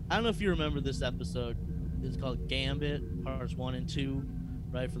I don't know if you remember this episode. It's called Gambit, parts 1 and 2,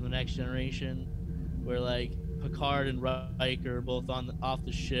 right, from the Next Generation, where like Picard and Riker are both off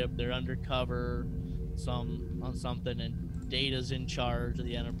the ship. They're undercover on something, and Data's in charge of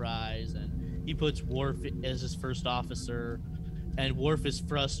the Enterprise, and he puts Worf as his first officer. And Worf is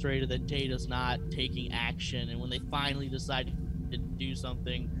frustrated that Data's not taking action. And when they finally decide to do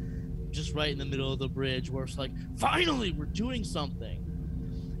something, just right in the middle of the bridge, Worf's like, finally, we're doing something.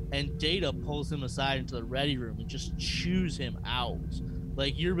 And Data pulls him aside into the ready room and just chews him out.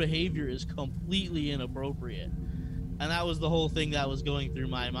 Like, your behavior is completely inappropriate. And that was the whole thing that was going through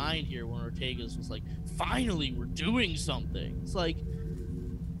my mind here when Ortegas was like, finally, we're doing something. It's like,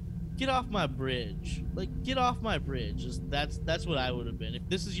 get off my bridge. Like, get off my bridge. That's what I would have been. If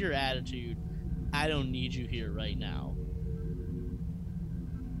this is your attitude, I don't need you here right now.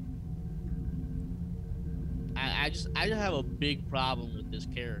 I just have a big problem with this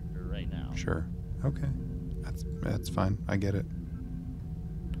character right now. Sure. Okay. That's fine. I get it.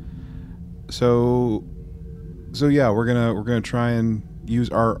 So yeah, we're gonna try and use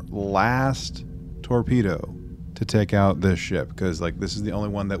our last torpedo to take out this ship, because like this is the only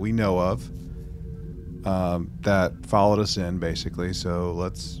one that we know of that followed us in basically. So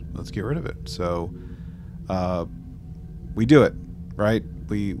let's get rid of it. So we do it, right?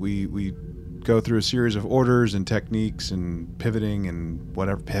 We go through a series of orders and techniques and pivoting and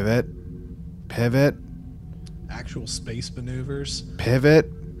whatever. Pivot. Actual space maneuvers.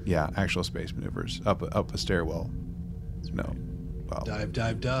 Pivot. Yeah, actual space maneuvers up a stairwell. No. Wow.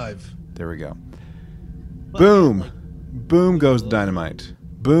 Dive. There we go. But, Boom. like, Boom goes the dynamite.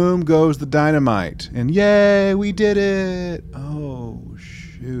 Boom goes the dynamite. And yay, we did it. Oh,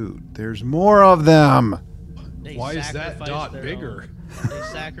 shoot. There's more of them. they Why is that sacrificed dot their bigger? They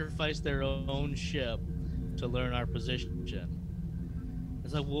sacrificed their own ship to learn our position.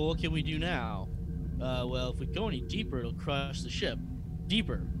 It's like, well, what can we do now? Well, if we go any deeper, it'll crush the ship.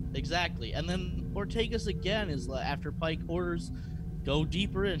 Deeper, exactly. And then Ortegas again is like, after Pike orders, go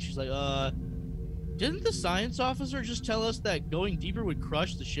deeper, and she's like, didn't the science officer just tell us that going deeper would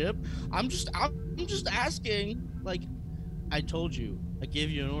crush the ship? I'm just asking. Like, I told you, I gave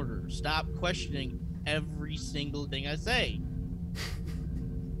you an order. Stop questioning every single thing I say.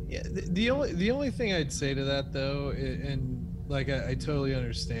 Yeah, the only thing I'd say to that though, and like I totally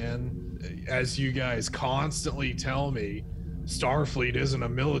understand, as you guys constantly tell me, Starfleet isn't a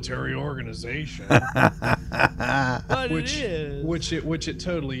military organization. But which, it is. which it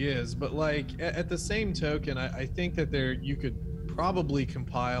totally is. But like at the same token, I think that you could probably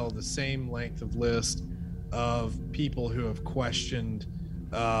compile the same length of list of people who have questioned,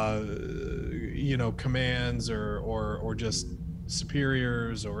 commands or just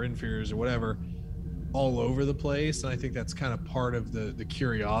superiors or inferiors or whatever, all over the place. And I think that's kind of part of the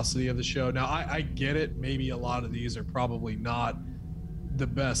curiosity of the show. Now I get it, maybe a lot of these are probably not the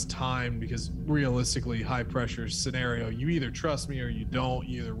best time, because realistically, high pressure scenario, you either trust me or you don't,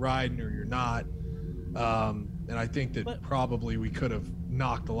 you either riding or you're not. And I think that probably we could have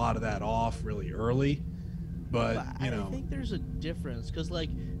knocked a lot of that off really early, but I think there's a difference, because like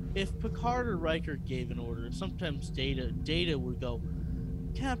if Picard or Riker gave an order, sometimes Data would go,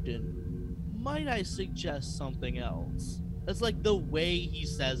 Captain, might I suggest something else? That's like the way he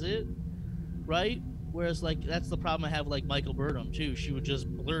says it, right? Whereas like that's the problem I have with like Michael Burnham too. She would just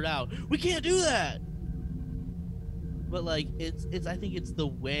blurt out, "We can't do that." But like it's I think it's the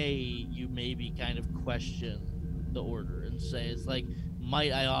way you maybe kind of question the order and say, it's like,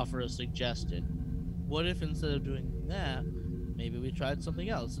 might I offer a suggestion? What if instead of doing that, maybe we tried something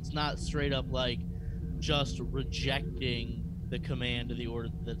else? It's not straight up like just rejecting the command of the order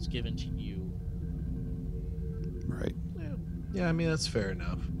that's given to you. Right. Yeah, I mean that's fair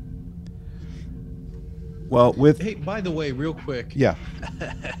enough. Well, hey, by the way, real quick. Yeah.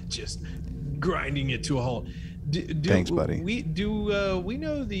 Just grinding it to a halt. Thanks, buddy. We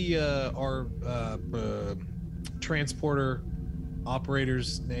know our transporter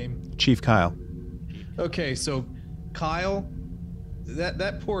operator's name? Chief Kyle. Okay, so Kyle,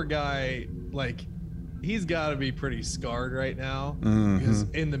 that poor guy, like, he's got to be pretty scarred right now, because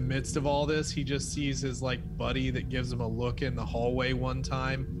in the midst of all this, he just sees his like buddy that gives him a look in the hallway one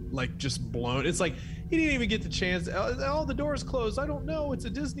time, like just blown. It's like he didn't even get the chance. Oh, the door's closed. I don't know. It's a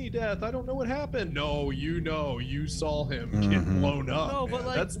Disney death. I don't know what happened. No, you saw him get blown up. No, but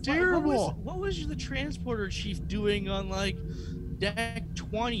like that's terrible. What was the transporter chief doing on like deck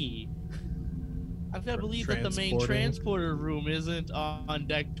 20? I've got to believe that the main transporter room isn't on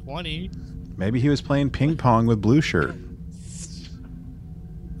deck 20. Maybe he was playing ping pong with Blue Shirt.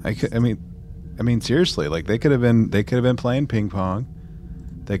 I mean, seriously, like they could have been playing ping pong.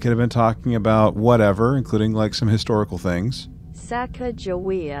 They could have been talking about whatever, including like some historical things.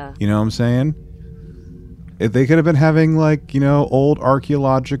 Sacagawea. You know what I'm saying? If they could have been having like, old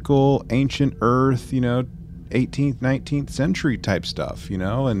archaeological, ancient Earth, 18th, 19th century type stuff,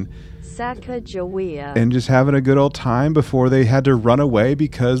 and Sacagawea. And just having a good old time before they had to run away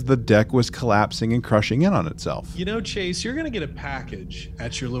because the deck was collapsing and crushing in on itself. Chase, you're going to get a package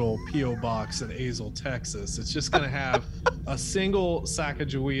at your little P.O. box in Azle, Texas. It's just going to have a single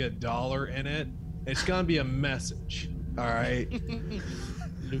Sacagawea dollar in it. It's going to be a message. All right.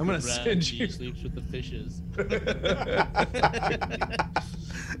 I'm going to send you. He sleeps with the fishes.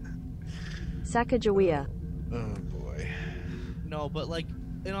 Sacagawea. Oh, boy. No, but like,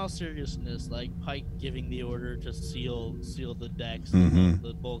 in all seriousness, like Pike giving the order to seal the decks,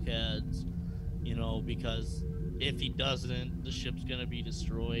 the bulkheads, because if he doesn't, the ship's gonna be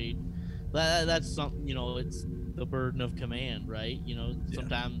destroyed. That's something, it's the burden of command, right?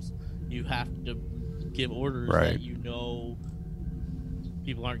 Sometimes you have to give orders that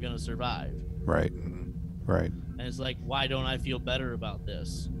people aren't gonna survive. Right. Right. And it's like, why don't I feel better about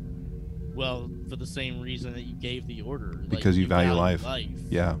this? Well, for the same reason that you gave the order. Because you value life.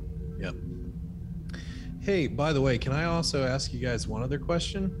 Yeah. Yep. Hey, by the way, can I also ask you guys one other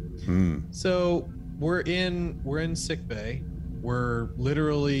question? So we're in sick bay. We're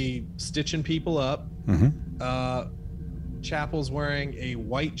literally stitching people up. Chapel's wearing a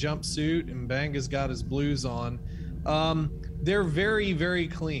white jumpsuit and Banga's got his blues on. They're very, very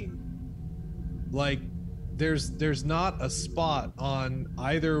clean. Like, there's not a spot on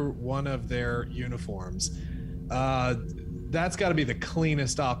either one of their uniforms. That's got to be the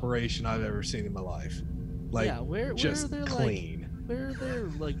cleanest operation I've ever seen in my life. Like, yeah, where just are their clean. Where are their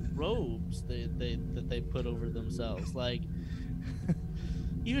like robes that they put over themselves? Like,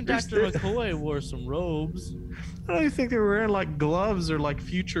 even Dr. McCoy wore some robes. I don't even think they were wearing like gloves or like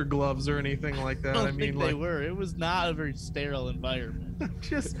future gloves or anything like that. I don't think they were. It was not a very sterile environment.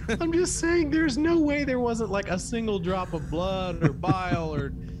 I'm just saying, there's no way there wasn't like a single drop of blood or bile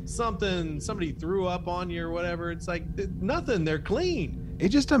or something. Somebody threw up on you or whatever. It's like nothing. They're clean. It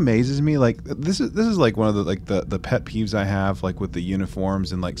just amazes me. Like this is like one of the pet peeves I have, like with the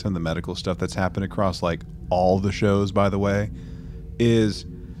uniforms and like some of the medical stuff that's happened across like all the shows. By the way, is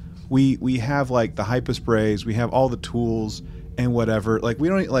we have like the hyposprays, we have all the tools and whatever. Like we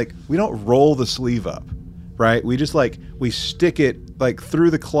don't roll the sleeve up, right? We just like we stick it like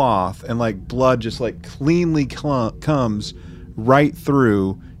through the cloth, and like blood just like cleanly comes right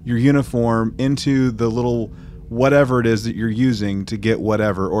through your uniform into the little whatever it is that you're using to get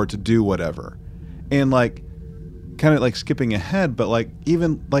whatever or to do whatever. And like kind of like skipping ahead, but like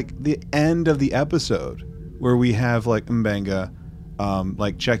even like the end of the episode where we have like Mbenga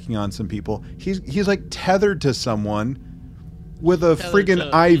like checking on some people, he's like tethered to someone with a freaking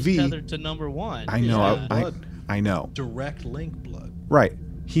IV. He's tethered to number one. I know. Yeah. I know. Direct link blood. Right.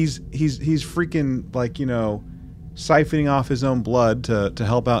 He's freaking like, you know, siphoning off his own blood to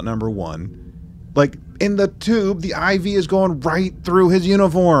help out number one. Like in the tube, the IV is going right through his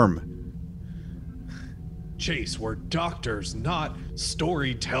uniform. Chase, we're doctors, not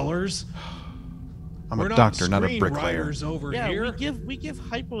storytellers. I'm we're a doctor, not a bricklayer. Screenwriters over Yeah, here. we give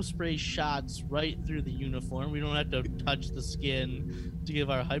hypospray shots right through the uniform. We don't have to touch the skin to give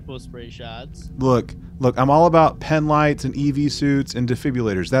our hypospray shots. Look, I'm all about pen lights and EV suits and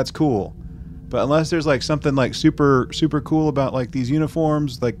defibrillators. That's cool. But unless there's like something like super cool about like these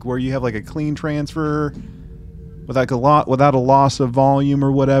uniforms, like where you have like a clean transfer without a loss of volume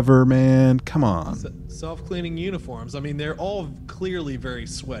or whatever, man, come on. Self-cleaning uniforms. I mean, they're all clearly very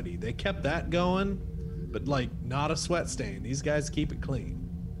sweaty. They kept that going, but like not a sweat stain. These guys keep it clean.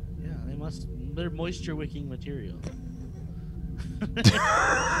 Yeah, they're moisture wicking material.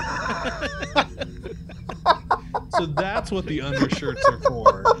 So that's what the undershirts are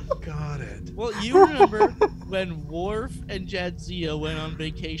for. Got it. Well, you remember when Worf and Jadzia went on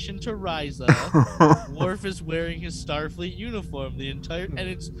vacation to Risa? Worf is wearing his Starfleet uniform the entire, and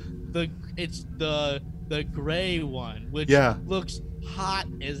it's the gray one, which looks hot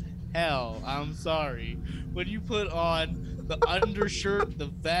as hell. I'm sorry. When you put on the undershirt, the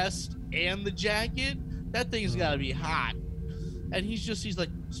vest, and the jacket, that thing's gotta be hot. And he's like,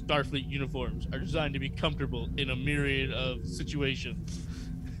 Starfleet uniforms are designed to be comfortable in a myriad of situations.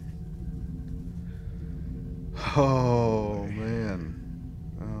 Oh man.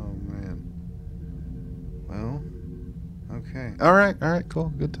 Well, okay. All right,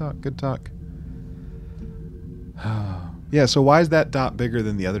 cool. Good talk. Yeah, so why is that dot bigger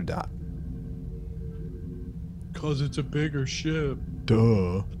than the other dot? 'Cause it's a bigger ship.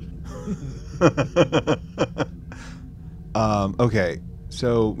 Duh. Okay,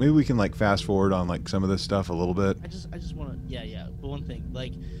 so maybe we can like fast forward on like some of this stuff a little bit. I just want to, yeah. But one thing,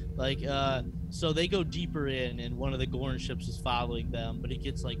 so they go deeper in, and one of the Gorn ships is following them, but it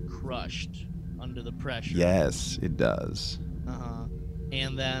gets like crushed under the pressure. Yes, it does.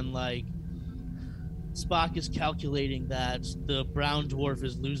 And then like Spock is calculating that the brown dwarf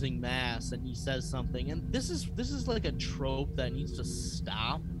is losing mass, and he says something, and this is like a trope that needs to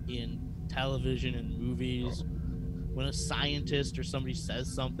stop in television and movies. When a scientist or somebody says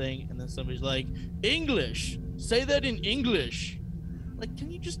something, and then somebody's like, English, say that in English. Like, can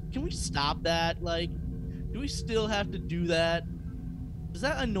we stop that? Like, do we still have to do that? Does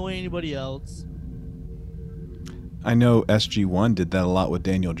that annoy anybody else? I know SG-1 did that a lot with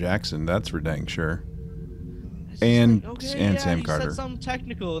Daniel Jackson. That's for dang sure. It's And like, and Sam he Carter. said something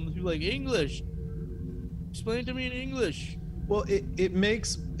technical, and people like, English. Explain it to me in English. Well, it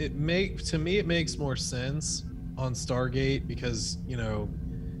makes more sense on Stargate because, you know,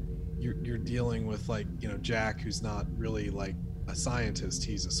 you're dealing with like, you know, Jack, who's not really like a scientist,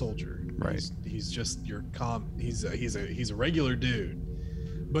 he's a soldier. Right. He's just your he's a regular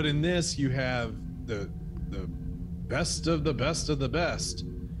dude. But in this you have the best of the best of the best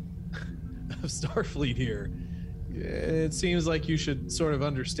of Starfleet here. It seems like you should sort of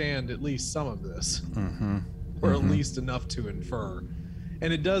understand at least some of this. Or at least enough to infer.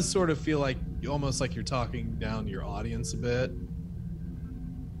 And it does sort of feel like almost like you're talking down to your audience a bit.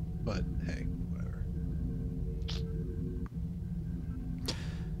 But hey, whatever.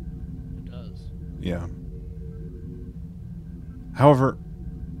 It does. Yeah. However,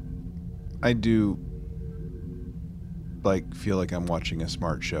 I do like feel like I'm watching a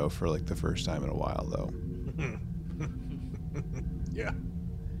smart show for like the first time in a while though. Yeah.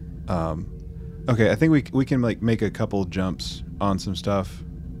 Okay, I think we can like make a couple jumps on some stuff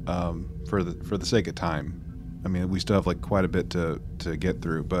for the sake of time. I mean, we still have like quite a bit to get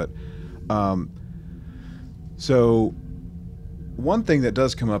through, but so one thing that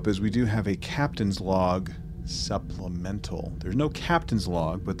does come up is we do have a captain's log supplemental. There's no captain's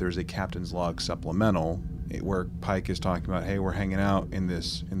log, but there's a captain's log supplemental where Pike is talking about, hey, we're hanging out in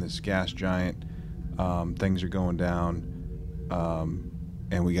this gas giant, things are going down,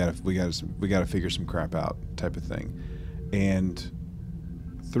 and we gotta figure some crap out, type of thing. And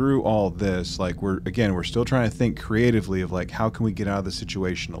through all this, like we're still trying to think creatively of like how can we get out of the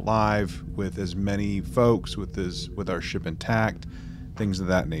situation alive with as many folks with our ship intact, things of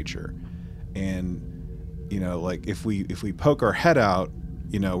that nature. And like if we poke our head out,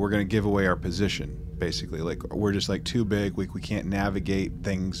 we're going to give away our position basically. Like we're just like too big, we can't navigate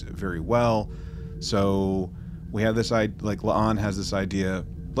things very well. So we have this idea, like La'an has this idea,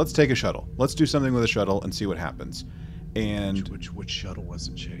 let's take a shuttle, let's do something with a shuttle and see what happens. And which shuttle was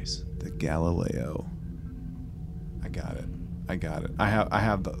it, Chase? The Galileo. I got it. I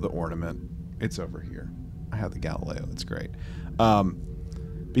have the ornament. It's over here. I have the Galileo. It's great.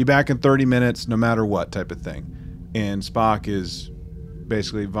 Be back in 30 minutes, no matter what type of thing. And Spock is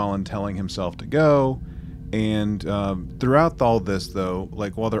basically volunteering himself to go. And throughout all this, though,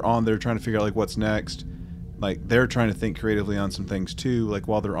 like while they're on there trying to figure out like what's next, like they're trying to think creatively on some things too. Like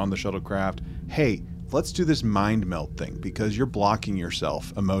while they're on the shuttlecraft, hey, let's do this mind meld thing because you're blocking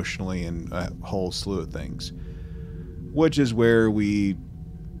yourself emotionally and a whole slew of things. Which is where we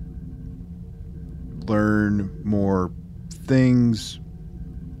learn more things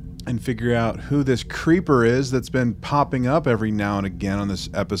and figure out who this creeper is that's been popping up every now and again on this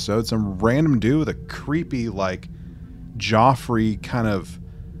episode. Some random dude with a creepy, like, Joffrey kind of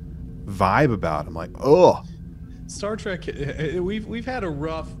vibe about him. Like, oh. Star Trek, we've had a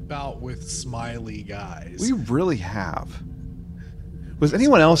rough bout with smiley guys. We really have. Was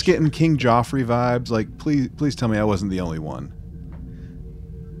anyone else getting King Joffrey vibes? Like, please tell me I wasn't the only one.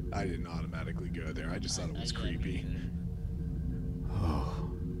 I didn't automatically go there. I just thought it was creepy.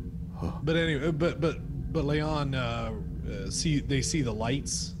 But anyway, but Leon, they see the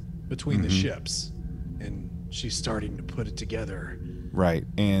lights between the ships, and she's starting to put it together. Right,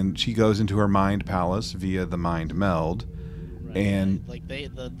 and she goes into her mind palace via the mind meld, right, and like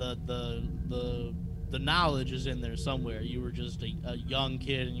the knowledge is in there somewhere. You were just a young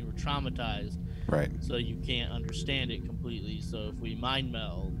kid and you were traumatized, right? So you can't understand it completely. So if we mind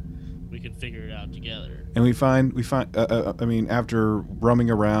meld, we can figure it out together. And we find. I mean, after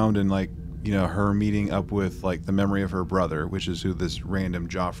roaming around and like her meeting up with like the memory of her brother, which is who this random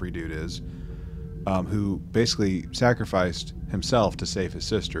Joffrey dude is. Who basically sacrificed himself to save his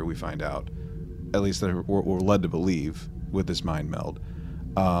sister, we find out. At least we're led to believe with this mind meld.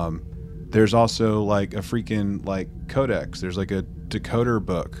 There's also like a freaking like codex. There's like a decoder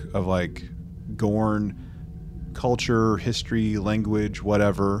book of like Gorn culture, history, language,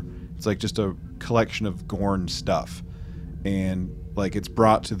 whatever. It's like just a collection of Gorn stuff. And like it's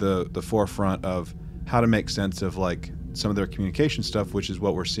brought to the forefront of how to make sense of like some of their communication stuff, which is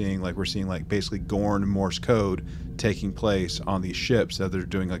what we're seeing. Like we're seeing like basically Gorn Morse code taking place on these ships that they're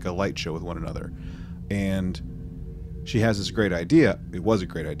doing like a light show with one another. And she has this great idea. It was a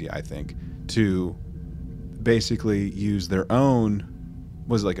great idea, I think, to basically use their own,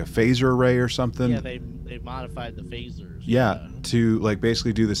 was it like a phaser array or something? Yeah, they modified the phasers. Yeah, to like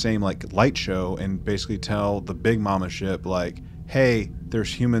basically do the same like light show and basically tell the Big Mama ship like, hey,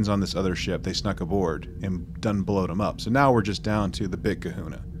 there's humans on this other ship. They snuck aboard and done blowed them up. So now we're just down to the big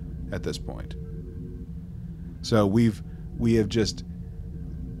kahuna at this point. So we have just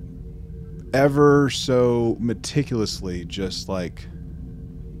ever so meticulously just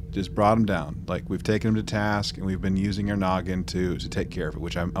brought them down. Like we've taken them to task and we've been using our noggin to take care of it,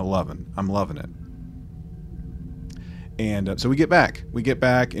 which I'm loving. I'm loving it. And so we get back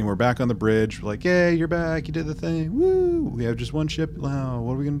and we're back on the bridge. We're like, yay, you're back. You did the thing. Woo. We have just one ship now.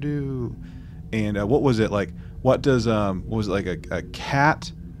 What are we going to do? And what was it like? What does, what was it like a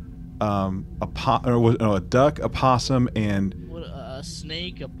cat, a duck, a possum, and a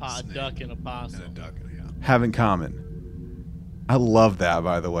snake, duck, and a possum. And a duck, yeah. Have in common. I love that,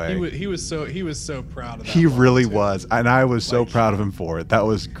 by the way. He was so proud of that. He really was. And I was so proud of him for it. That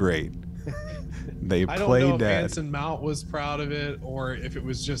was great. They I played don't know if dead. Anson Mount was proud of it, or if it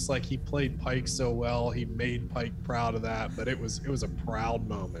was just like he played Pike so well, he made Pike proud of that. But it was a proud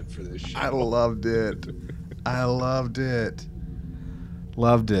moment for this show. I loved it.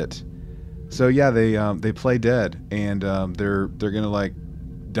 Loved it. So yeah, they play dead, and they're gonna like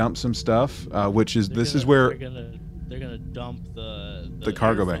dump some stuff, which is where they're gonna dump the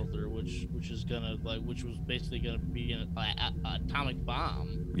cargo bay, filter, which was basically gonna be an atomic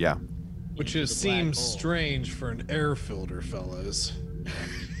bomb. Yeah. Which seems strange for an air filter, fellas.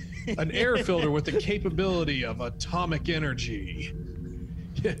 An air filter with the capability of atomic energy.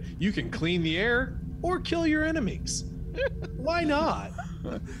 You can clean the air or kill your enemies. Why not?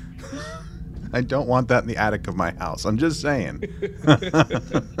 I don't want that in the attic of my house. I'm just saying.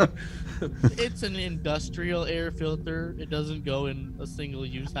 It's an industrial air filter. It doesn't go in a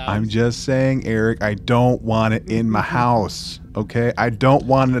single-use house. I'm just saying, Eric, I don't want it in my house, okay? I don't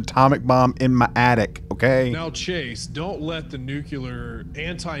want an atomic bomb in my attic, okay? Now, Chase, don't let the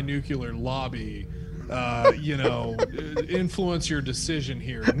anti-nuclear lobby, influence your decision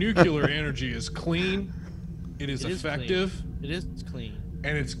here. Nuclear energy is clean, it is effective, clean. It is clean,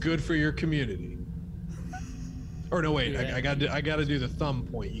 and it's good for your community. Or no, wait, I got to do the thumb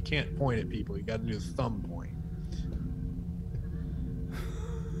point. You can't point at people. You got to do the thumb point.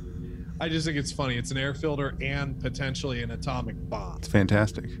 I just think it's funny. It's an air filter and potentially an atomic bomb. It's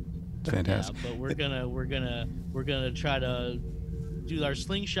fantastic. It's fantastic. Yeah, but we're gonna try to do our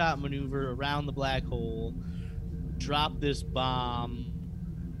slingshot maneuver around the black hole, drop this bomb,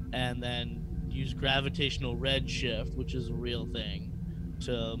 and then use gravitational redshift, which is a real thing,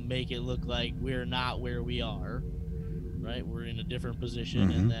 to make it look like we're not where we are. Right, we're in a different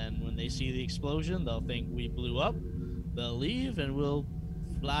position, and then when they see the explosion, they'll think we blew up. They'll leave, and we'll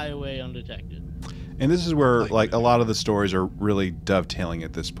fly away undetected. And this is where like a lot of the stories are really dovetailing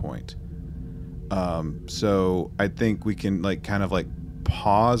at this point. So I think we can like kind of like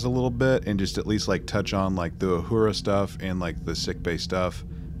pause a little bit and just at least like touch on like the Uhura stuff and like the sickbay stuff,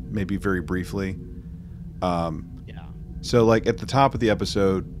 maybe very briefly. Yeah. So like at the top of the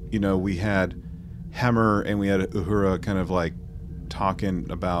episode, we had Hemmer and we had Uhura kind of like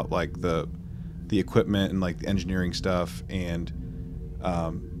talking about like the equipment and like the engineering stuff, and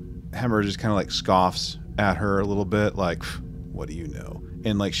Hemmer just kind of like scoffs at her a little bit, like, what do you know?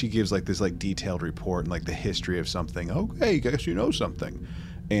 And like she gives like this like detailed report and like the history of something. Okay, I guess you know something.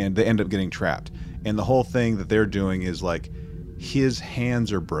 And they end up getting trapped. And the whole thing that they're doing is like his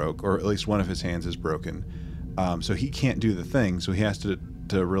hands are broke, or at least one of his hands is broken. So he can't do the thing. So he has to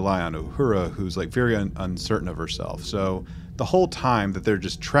rely on Uhura, who's like very uncertain of herself. So the whole time that they're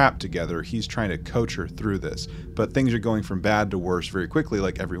just trapped together, he's trying to coach her through this. But things are going from bad to worse very quickly,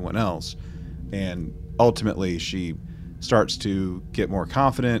 like everyone else. And ultimately, she starts to get more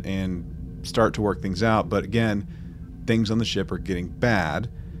confident and start to work things out. But again, things on the ship are getting bad.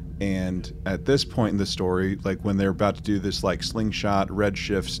 And at this point in the story, like when they're about to do this like slingshot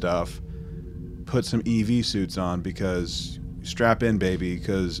redshift stuff, put some EV suits on, because strap in, baby,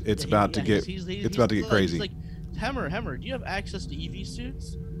 because it's about to get crazy. He's like, Hemmer, do you have access to EV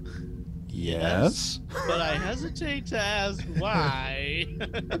suits? Yes. But I hesitate to ask why.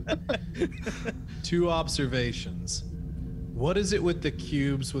 2 observations. What is it with the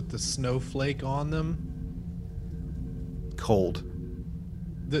cubes with the snowflake on them? Cold.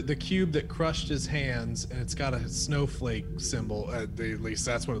 The cube that crushed his hands, and it's got a snowflake symbol. At least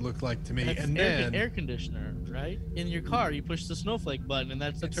that's what it looked like to me. That's and then air conditioner, right? In your car, you push the snowflake button, and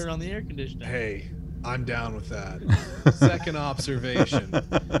that's to turn on the air conditioner. Hey, I'm down with that. Second observation.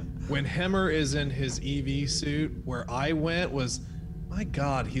 When Hemmer is in his EV suit, where I went was, my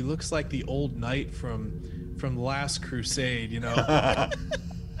God, he looks like the old knight from Last Crusade,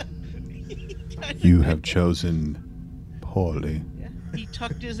 You have chosen poorly. He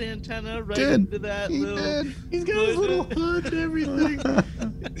tucked his antenna right into that little... He's got his little hood and everything.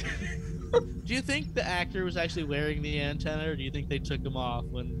 Do you think the actor was actually wearing the antenna, or do you think they took him off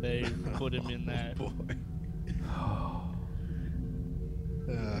when they put him in that? Boy.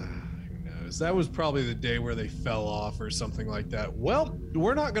 Who knows? That was probably the day where they fell off or something like that. Well,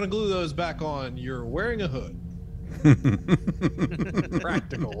 we're not going to glue those back on. You're wearing a hood.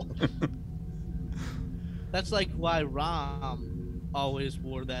 Practical. That's like why Ram always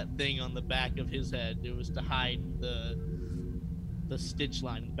wore that thing on the back of his head. It was to hide the stitch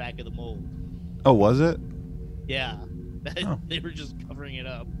line in the back of the mold. Oh, was it? Yeah. They were just covering it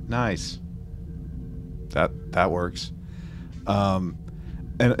up. Nice. That works.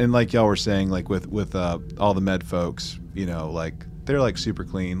 And like y'all were saying, like with all the med folks, like they're like super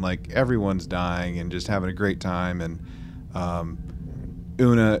clean, like everyone's dying and just having a great time, and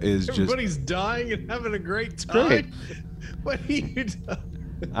Una is everybody's dying and having a great time. Great. What are you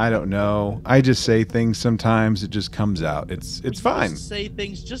doing? I don't know. I just say things sometimes. It just comes out. It's fine. Say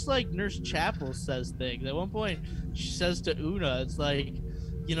things just like Nurse Chapel says things. At one point, she says to Una, "It's like,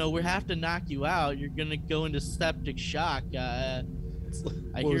 we have to knock you out. You're gonna go into septic shock." I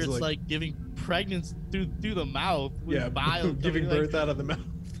hear it's like giving pregnancy through the mouth with bile. Giving birth out of the mouth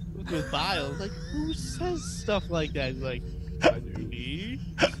with bile. Like, who says stuff like that? It's like, me.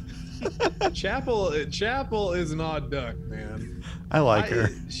 Chapel is an odd duck, man. I like her.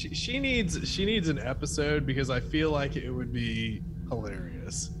 She needs an episode, because I feel like it would be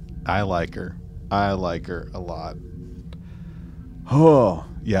hilarious. I like her a lot. Oh,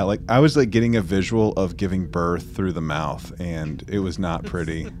 yeah, like I was like getting a visual of giving birth through the mouth, and it was not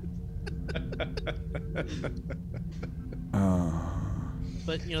pretty.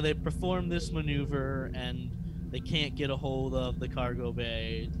 But you know, they perform this maneuver and they can't get a hold of the cargo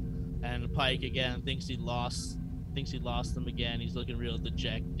bay, and Pike again thinks he lost them again. He's looking real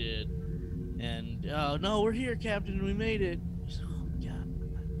dejected, and oh no, we're here, Captain, we made it. He's like, oh god.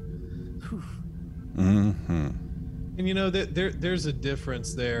 Whew. Mm-hmm. And you know that there's a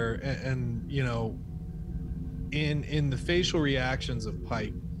difference there, and you know, in the facial reactions of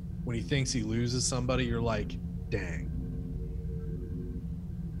Pike when he thinks he loses somebody, you're like, dang.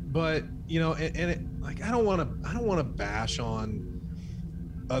 But you know, and it, like I don't want to bash on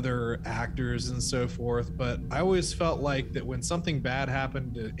other actors and so forth, but I always felt like that when something bad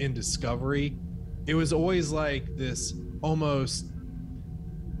happened in Discovery, it was always like this almost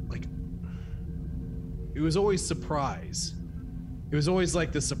like it was always surprise. It was always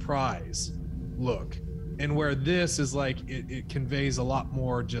like the surprise look. And where this is like it conveys a lot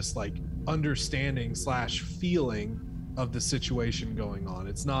more just like understanding / feeling of the situation going on.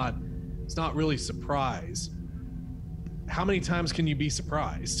 It's not really surprise. How many times can you be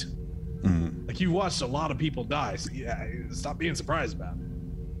surprised? Mm-hmm. Like you watched a lot of people die, so yeah, stop being surprised about it.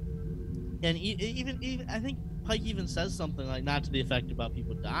 And even I think Pike even says something like, not to the effect about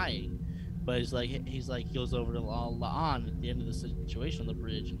people dying, but he's like he goes over to La'an at the end of the situation on the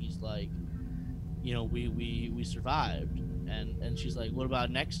bridge, and he's like, you know, we survived, and she's like, what about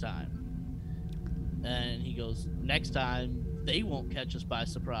next time? And he goes, next time they won't catch us by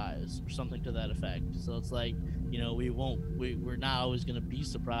surprise, or something to that effect. So it's like, you know, we're not always going to be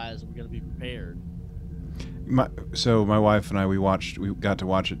surprised, and we're going to be prepared. So my wife and I, we got to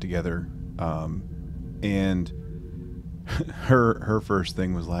watch it together, and her first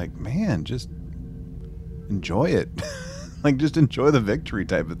thing was like, man, just enjoy it. Like, just enjoy the victory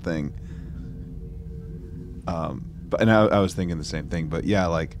type of thing. But I was thinking the same thing, but yeah,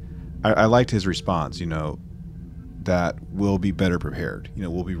 like I liked his response, you know, that we'll be better prepared. You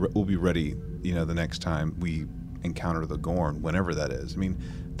know, we'll be ready, you know, the next time we encounter the Gorn, whenever that is. I mean,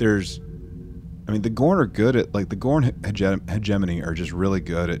 the Gorn are good at, like, the Gorn hegemony are just really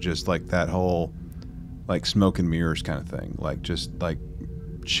good at just like that whole like smoke and mirrors kind of thing, like just like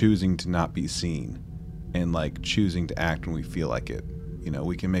choosing to not be seen and like choosing to act when we feel like it. You know,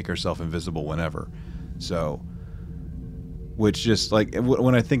 we can make ourselves invisible whenever. So, which just like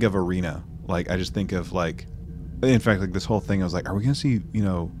when I think of Arena, like I just think of like, in fact, like this whole thing, I was like, are we gonna see, you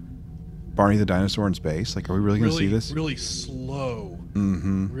know, Barney the dinosaur in space? Like, are we really gonna see this? Really slow.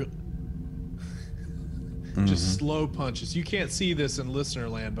 Mm-hmm. Just slow punches. You can't see this in listener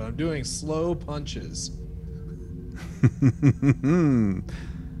land, but I'm doing slow punches.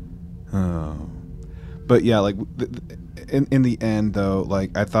 Oh, but yeah, like in the end though,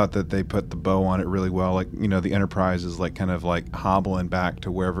 like I thought that they put the bow on it really well. Like, you know, the Enterprise is like kind of like hobbling back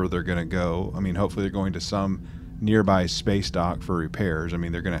to wherever they're gonna go. I mean, hopefully they're going to some nearby space dock for repairs. I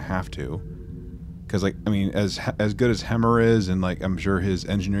mean, they're gonna have to, because like, I mean, as good as Hemmer is, and like I'm sure his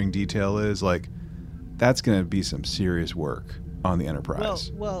engineering detail is, like that's gonna be some serious work on the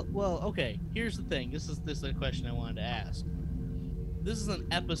Enterprise. Well. Okay. Here's the thing. This is a question I wanted to ask. This is an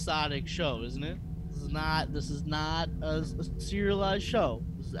episodic show, isn't it? This is not a serialized show.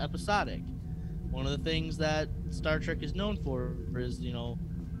 This is episodic. One of the things that Star Trek is known for is, you know,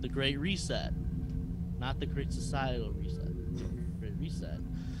 the Great Reset, not the Great Societal Reset. The Great Reset.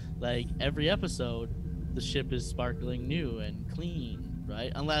 Like every episode, the ship is sparkling new and clean,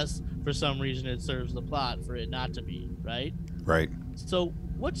 right? Unless for some reason it serves the plot for it not to be, right? Right. So,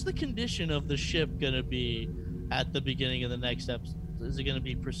 what's the condition of the ship gonna be at the beginning of the next episode? Is it gonna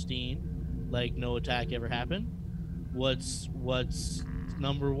be pristine, like no attack ever happened? What's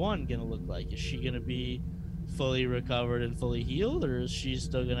number one gonna look like? Is she gonna be fully recovered and fully healed, or is she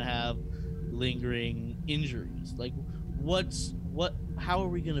still gonna have lingering injuries? Like, how are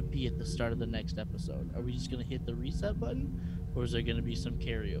we gonna be at the start of the next episode? Are we just gonna hit the reset button, or is there gonna be some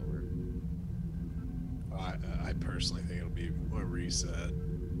carryover? I personally think it'll be a reset.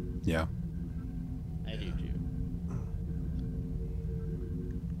 Yeah. I do too.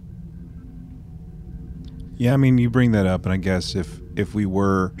 Yeah, I mean, you bring that up, and I guess if we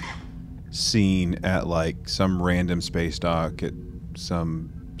were seen at like some random space dock at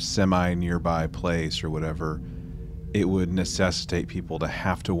some semi-nearby place or whatever, it would necessitate people to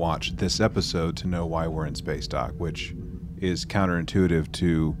have to watch this episode to know why we're in space dock, which is counterintuitive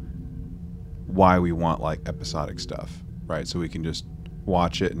to why we want like episodic stuff, right? So we can just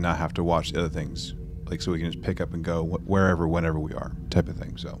watch it and not have to watch the other things, like so we can just pick up and go wherever, whenever we are, type of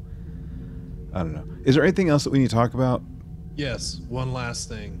thing. So I don't know. Is there anything else that we need to talk about Yes, one last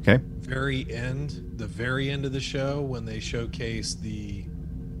thing. Okay. The very end of the show, when they showcase the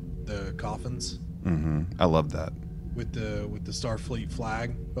coffins I love that. with the Starfleet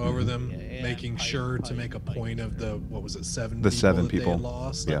flag over them, Yeah, making sure to make a point of the, what was it, seven people seven that they people. had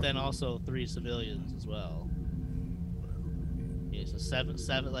lost. Yeah. But then also 3 civilians as well. Yeah, so seven.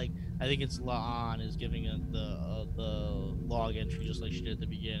 Like I think it's La'an is giving the log entry just like she did at the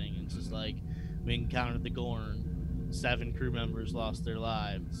beginning. It's just like we encountered the Gorn. 7 crew members lost their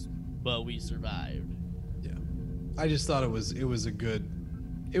lives, but we survived. Yeah, I just thought it was a good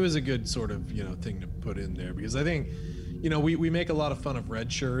sort of, you know, thing to put in there, because I think, you know, we make a lot of fun of red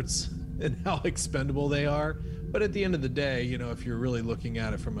shirts and how expendable they are, but at the end of the day, you know, if you're really looking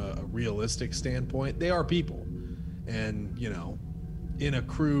at it from a realistic standpoint, they are people, and, you know, in a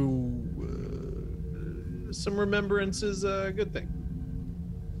crew, some remembrance is a good thing.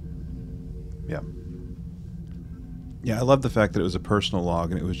 Yeah, I love the fact that it was a personal log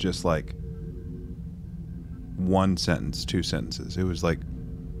and it was just like 1 sentence, 2 sentences. It was like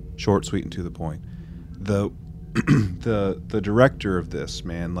short, sweet, and to the point. The the director of this,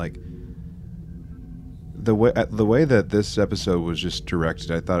 man, like the way that this episode was just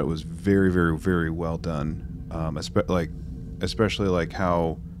directed, I thought it was very, very, very well done. Especially like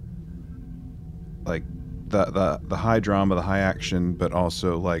how like the high drama, the high action, but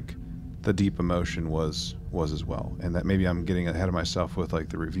also like the deep emotion was as well. And that maybe I'm getting ahead of myself with like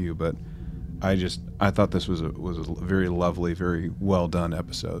the review, but I thought this was a very lovely, very well done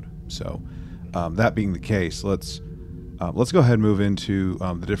episode. So that being the case, let's go ahead and move into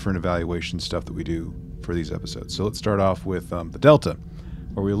the different evaluation stuff that we do for these episodes. So let's start off with the Delta,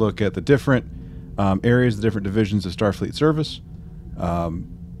 where we look at the different areas, the different divisions of Starfleet service.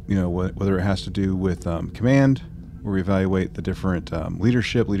 You know, whether it has to do with command, where we evaluate the different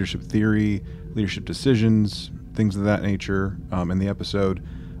leadership theory, leadership decisions, things of that nature in the episode,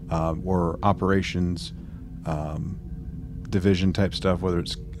 or operations, division type stuff, whether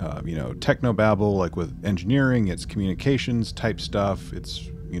it's you know, technobabble, like with engineering, it's communications type stuff, it's,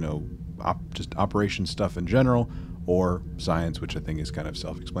 you know, just operation stuff in general, or science, which I think is kind of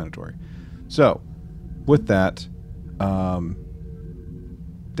self-explanatory. So with that,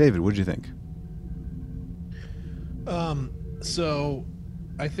 David, what did you think? So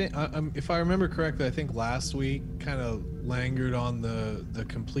I think, if I remember correctly, I think last week kind of lingered on the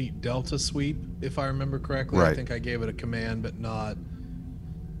complete Delta sweep, if I remember correctly. Right. I think I gave it a command, but not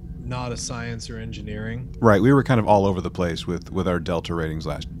a science or engineering. Right, we were kind of all over the place with our Delta ratings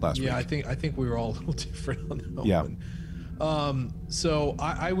last week. Yeah, I think we were all a little different on that Yeah. one. So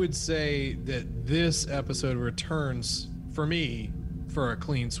I would say that this episode returns, for me, for a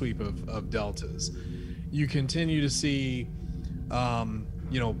clean sweep of Deltas. You continue to see,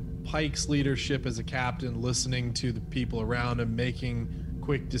 you know, Pike's leadership as a captain, listening to the people around him, making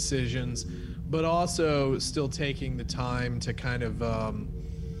quick decisions, but also still taking the time to kind of,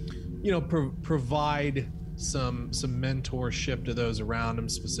 you know, provide some mentorship to those around him,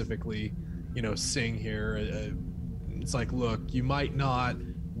 specifically, you know, Singh here. It's like, look, you might not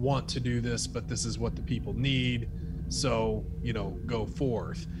want to do this, but this is what the people need, so, you know, go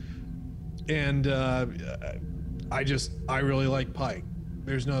forth. And I really like Pike.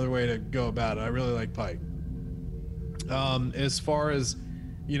 There's no other way to go about it. I really like Pike. As far as,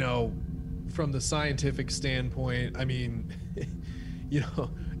 you know, from the scientific standpoint, I mean, you know,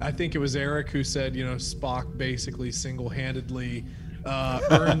 I think it was Eric who said, you know, Spock basically single-handedly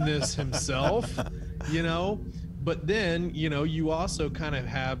earned this himself, you know. But then, you know, you also kind of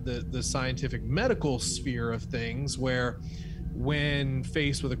have the scientific medical sphere of things, where when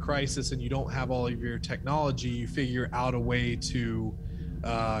faced with a crisis and you don't have all of your technology, you figure out a way to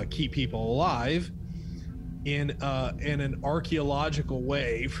keep people alive in an archaeological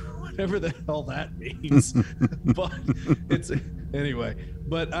way, whatever the hell that means. But it's anyway.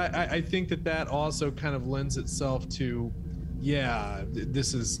 But I think that also kind of lends itself to, yeah,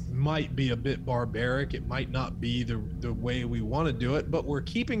 this might be a bit barbaric. It might not be the way we want to do it, but we're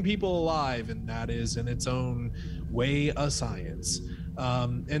keeping people alive, and that is in its own way a science.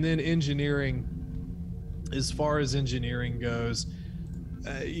 And then engineering, as far as engineering goes,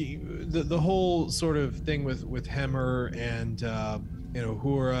 the whole sort of thing with Hemmer and you know,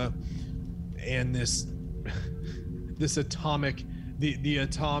 Uhura, and this atomic the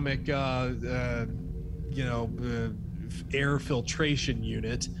atomic you know, air filtration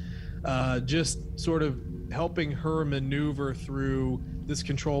unit, just sort of helping her maneuver through this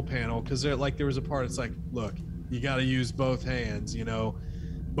control panel, because there was a part, it's like, look, you got to use both hands, you know.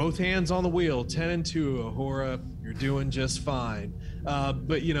 both hands on the wheel, 10 and 2, Uhura, you're doing just fine.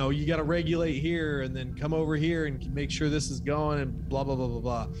 But you know, you got to regulate here and then come over here and make sure this is going and blah, blah, blah, blah,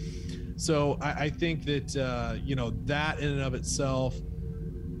 blah. So I think that, you know, that in and of itself,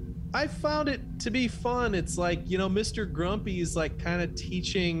 I found it to be fun. It's like, you know, Mr. Grumpy is like kind of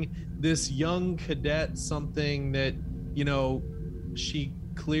teaching this young cadet something that, you know, she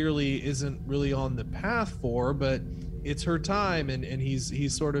clearly isn't really on the path for, but it's her time, and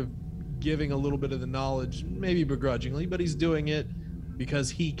he's sort of giving a little bit of the knowledge, maybe begrudgingly, but he's doing it because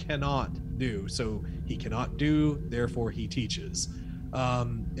he cannot do. So he cannot do, therefore he teaches.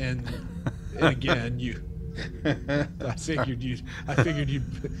 And again, I figured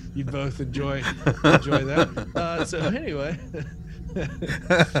you'd both enjoy that. So anyway,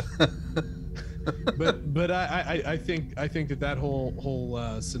 but I think that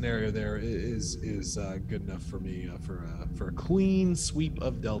whole scenario there is good enough for me for a clean sweep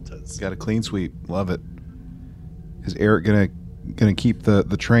of deltas. Got a clean sweep. Love it. Is Eric gonna keep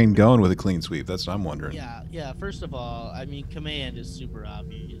the train going with a clean sweep? That's what I'm wondering. Yeah. First of all, I mean, command is super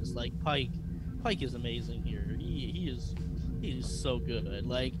obvious. Like Pike is amazing here. He is so good.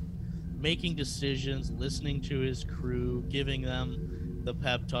 Like making decisions, listening to his crew, giving them the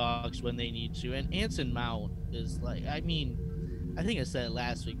pep talks when they need to. And Anson Mount is like, I mean, I think I said it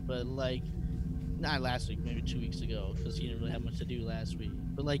last week, but like, not last week, maybe 2 weeks ago, because he didn't really have much to do last week.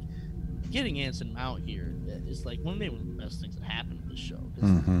 But like, getting Anson Mount here is like one of the best things that happened to this show.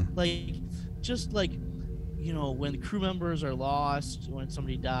 Like, just like, you know, when crew members are lost, when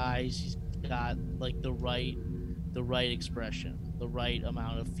somebody dies, he's got like the right expression, the right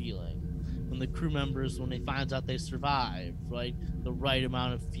amount of feeling. When the crew members, when they find out they survived, right, the right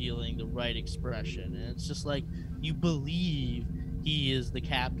amount of feeling, the right expression. And it's just like, you believe he is the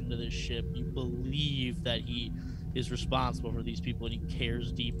captain of this ship. You believe that he is responsible for these people and he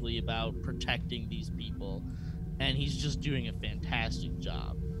cares deeply about protecting these people. And he's just doing a fantastic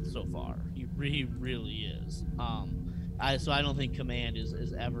job so far. He really is. So I don't think command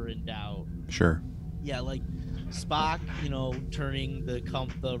is ever in doubt. Sure. Yeah, like Spock, you know, turning the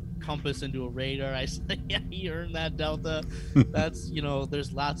compass into a radar. I said, yeah, he earned that delta. That's, you know,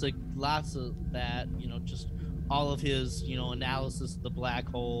 there's lots of that. You know, just all of his, you know, analysis of the black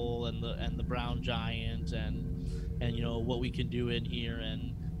hole and the brown giant and you know what we can do in here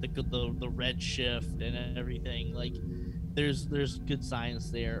and the red shift and everything. Like, there's good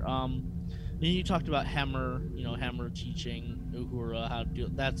science there. Then you talked about Hemmer, you know, Hemmer teaching Uhura how to do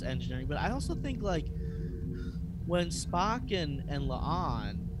it. That's engineering. But I also think, like, when Spock and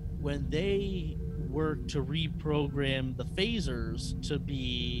La'an, when they work to reprogram the phasers to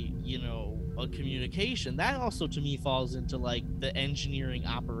be, you know, a communication, that also to me falls into like the engineering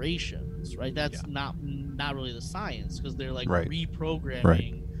operations, right? That's not really the science, because they're like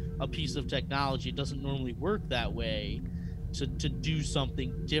reprogramming a piece of technology. It doesn't normally work that way to do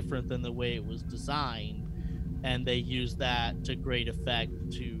something different than the way it was designed, and they use that to great effect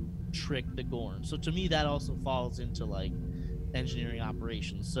to trick the Gorn. So to me, that also falls into like engineering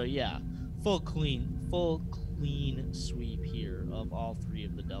operations. So yeah, full clean sweep here of all three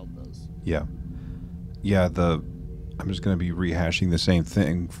of the deltas. Yeah. I'm just going to be rehashing the same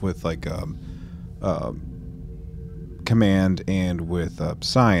thing with like command and with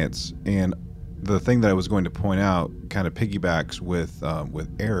science. And the thing that I was going to point out kind of piggybacks with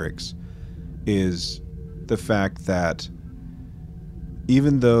Eric's is the fact that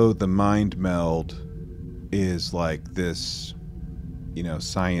even though the mind meld is like this, you know,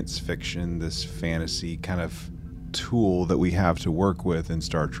 science fiction, this fantasy kind of tool that we have to work with in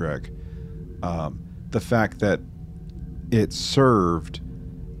Star Trek, the fact that it served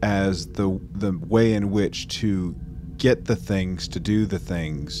as the way in which to get the things, to do the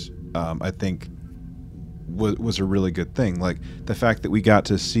things, I think was a really good thing. Like the fact that we got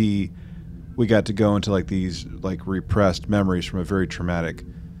to go into like these like repressed memories from a very traumatic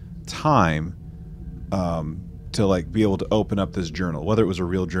time, to like be able to open up this journal, whether it was a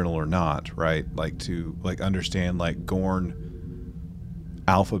real journal or not, right? Like to like understand like Gorn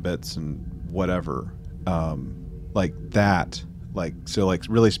alphabets and whatever, like that, like, so like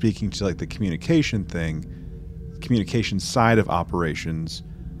really speaking to like the communication side of operations,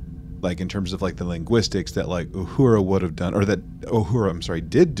 like in terms of like the linguistics that like Uhura would have done, or that Uhura,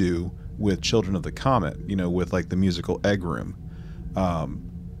 did do with Children of the Comet, you know, with like the musical Egg Room.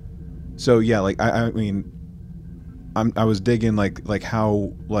 So yeah, like I mean, I was digging like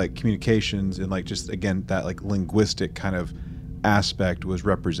how like communications and like just again that like linguistic kind of aspect was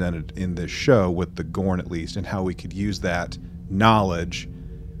represented in this show with the Gorn at least, and how we could use that knowledge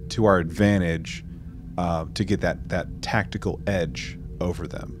to our advantage to get that tactical edge over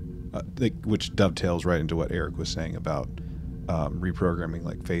them, which dovetails right into what Eric was saying about reprogramming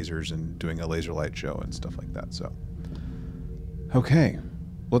like phasers and doing a laser light show and stuff like that. So, okay,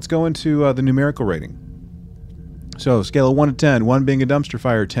 let's go into the numerical rating. So, scale of 1 to 10, 1 being a dumpster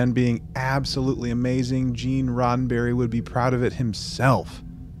fire, 10 being absolutely amazing. Gene Roddenberry would be proud of it himself.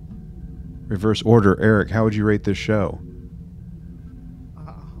 Reverse order, Eric, how would you rate this show?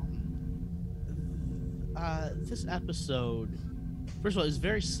 This episode, first of all, is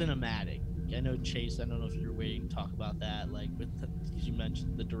very cinematic. I know, Chase, I don't know if you're waiting to talk about that, like, because you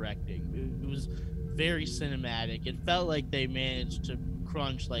mentioned the directing. It was very cinematic. It felt like they managed to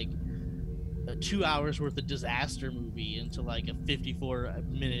crunch, like, 2 hours worth of disaster movie into, like, a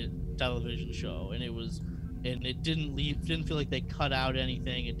 54-minute television show. And it didn't feel like they cut out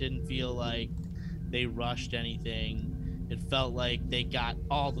anything. It didn't feel like they rushed anything. It felt like they got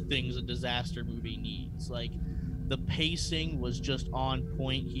all the things a disaster movie needs. Like, the pacing was just on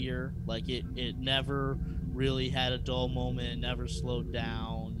point here. Like, it never really had a dull moment. It never slowed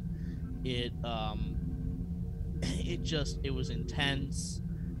down. It was intense.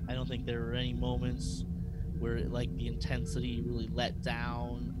 I don't think there were any moments where the intensity really let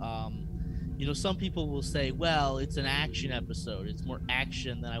down. Some people will say, well, it's an action episode. It's more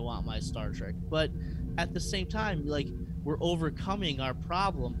action than I want my Star Trek. But at the same time, like, we're overcoming our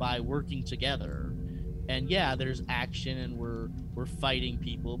problem by working together. And yeah, there's action and we're fighting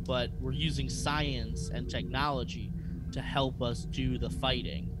people, but we're using science and technology to help us do the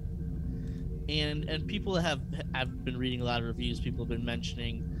fighting. And people have been reading a lot of reviews. People have been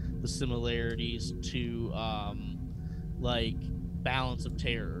mentioning the similarities to like Balance of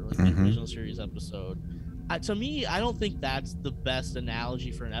Terror, like the original series episode. To me, I don't think that's the best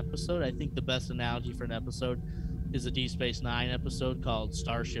analogy for an episode. I think the best analogy for an episode is a Deep Space Nine episode called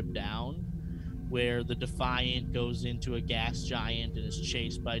Starship Down, where the Defiant goes into a gas giant and is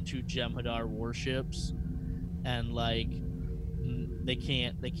chased by 2 Jem'Hadar warships, and like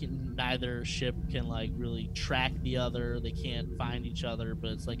neither ship can like really track the other. They can't find each other,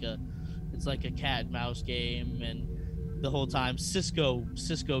 but it's like a cat and mouse game. And the whole time Cisco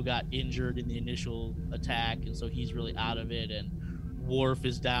got injured in the initial attack, and so he's really out of it. And Worf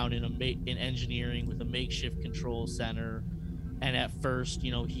is down in engineering with a makeshift control center. And at first,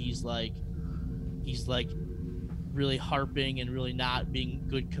 he's like really harping and really not being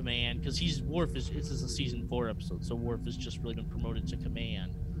good command, because this is a season 4 episode, so Worf has just really been promoted to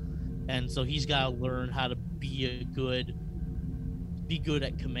command, and so he's got to learn how to be good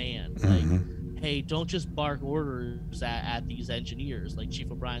at command. Like, hey, don't just bark orders at these engineers. Like Chief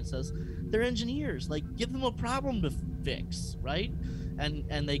O'Brien says, they're engineers. Like, give them a problem to fix, right?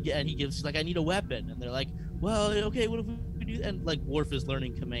 And he gives, like, I need a weapon, and they're like, well, okay, what if we do? And like Worf is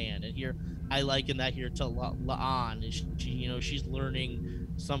learning command, and here I liken that here to La'an. She's learning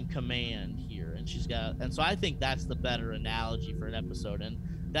some command here, and so I think that's the better analogy for an episode, and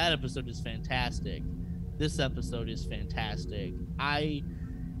that episode is fantastic. This episode is fantastic. I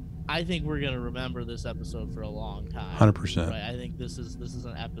think we're gonna remember this episode for a long time. 100%. Right? I think this is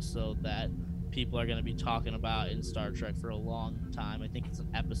an episode that people are gonna be talking about in Star Trek for a long time. I think it's an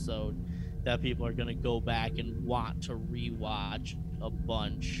episode that people are gonna go back and want to rewatch a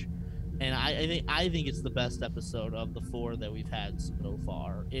bunch. And I think it's the best episode of the 4 that we've had so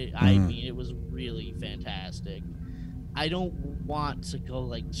far. I mean, it was really fantastic. I don't want to go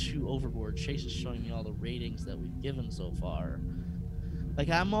like too overboard. Chase is showing me all the ratings that we've given so far. Like,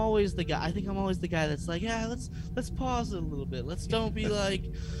 I'm always the guy. I think I'm always the guy that's like, yeah, let's pause it a little bit. Let's don't be like,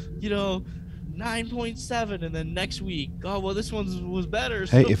 9.7, and then next week, oh well, this one was better.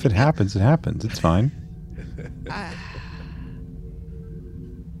 Hey, so. if it happens, it happens. It's fine.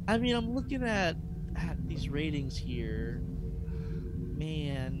 I mean, I'm looking at these ratings here,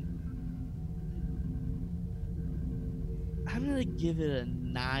 man. I'm gonna give it a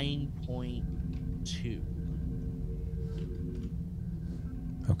 9.2.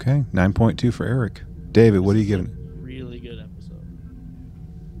 Okay, 9.2 for Eric. David, what are you giving it? Really good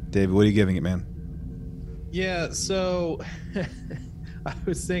episode. David, what are you giving it, man? Yeah, so I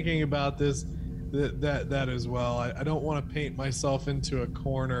was thinking about this. That as well. I don't want to paint myself into a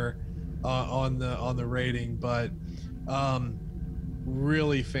corner on the rating, but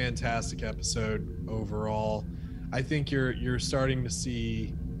really fantastic episode overall. I think you're starting to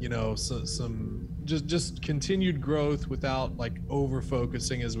see some just continued growth without like over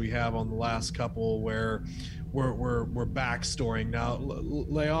focusing as we have on the last couple, where we're backstorying. Now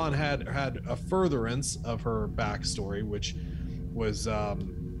La'an had a furtherance of her backstory, which was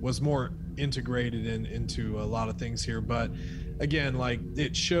more integrated into a lot of things here, but again, like,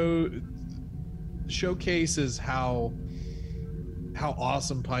 it showcases how how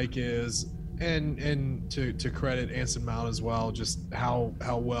awesome Pike is, and to credit Anson Mount as well, just how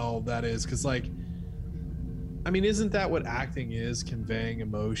well that is, because like, I mean, isn't that what acting is? Conveying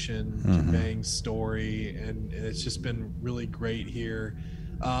emotion, conveying story, and it's just been really great here.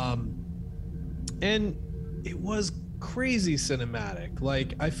 And it was crazy cinematic.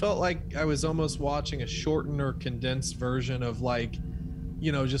 Like, I felt like I was almost watching a shortened or condensed version of, like,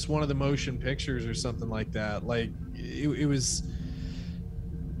 you know, just one of the motion pictures or something like that. Like, it was,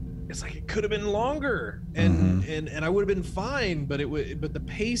 it's like it could have been longer, and I would have been fine, but but the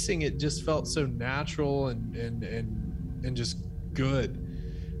pacing, it just felt so natural and just good.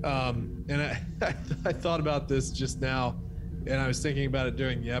 And I thought about this just now, and I was thinking about it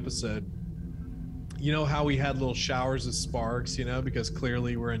during the episode. You know how we had little showers of sparks, you know, because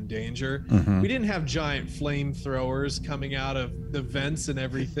clearly we're in danger. We didn't have giant flamethrowers coming out of the vents and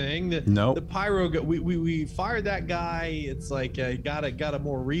everything. The pyro, we fired that guy. It's like got a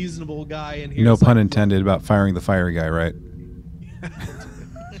more reasonable guy in here. No pun intended about firing the fire guy, right?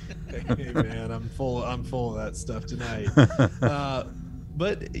 Hey man, I'm full of that stuff tonight.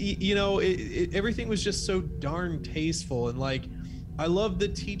 But you know, everything was just so darn tasteful, and like, I love the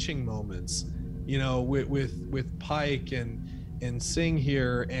teaching moments. You know, with Pike and Singh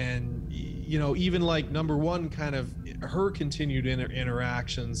here, and you know, even like number one, kind of her continued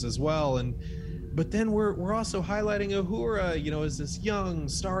interactions as well. But then we're also highlighting Uhura, you know, as this young,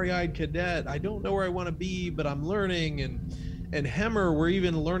 starry-eyed cadet. I don't know where I want to be, but I'm learning. And Hemmer, we're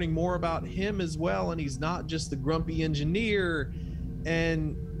even learning more about him as well, and he's not just the grumpy engineer.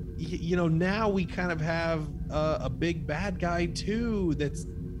 And you know, now we kind of have a big bad guy too that's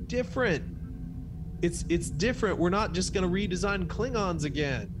different. It's different. We're not just going to redesign Klingons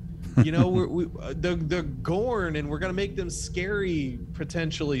again. You know, they're Gorn, and we're going to make them scary,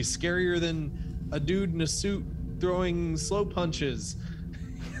 potentially scarier than a dude in a suit throwing slow punches.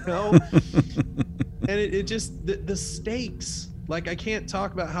 You know, and it just the stakes. Like, I can't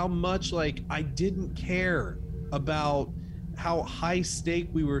talk about how much, like, I didn't care about how high stake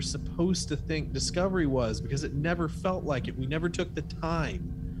we were supposed to think Discovery was, because it never felt like it. We never took the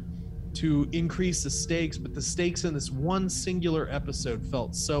time to increase the stakes, but the stakes in this one singular episode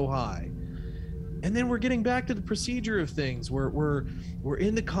felt so high. And then we're getting back to the procedure of things. We're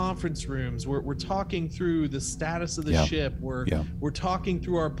in the conference rooms. We're talking through the status of the ship. We're talking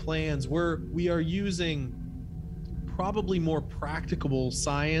through our plans. We are using probably more practicable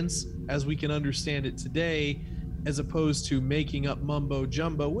science as we can understand it today, as opposed to making up mumbo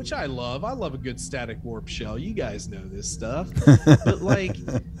jumbo, which I love. I love a good static warp shell. You guys know this stuff. But like,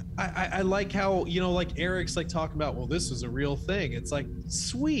 I like how, you know, like Eric's like talking about, well, this is a real thing. It's like,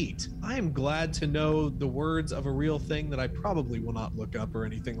 sweet. I am glad to know the words of a real thing that I probably will not look up or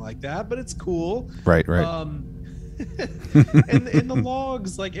anything like that, but it's cool. Right. And the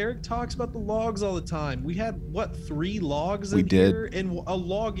logs, like Eric talks about the logs all the time. We had, what, 3 logs in here? And a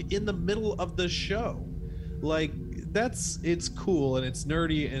log in the middle of the show. Like, it's cool, and it's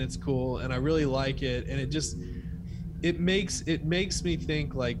nerdy, and it's cool, and I really like it. And it makes me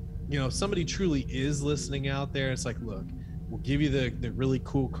think, like, you know, if somebody truly is listening out there, it's like, look, we'll give you the really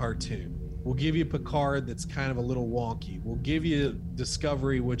cool cartoon. We'll give you Picard that's kind of a little wonky. We'll give you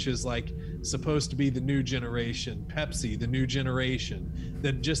Discovery, which is like supposed to be the new generation. Pepsi, the new generation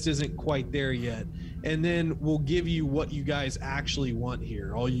that just isn't quite there yet. And then we'll give you what you guys actually want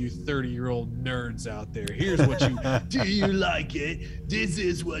here, all you 30-year-old nerds out there. Here's what you do. You like it? This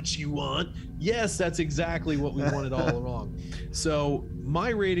is what you want. Yes, that's exactly what we wanted all along. So my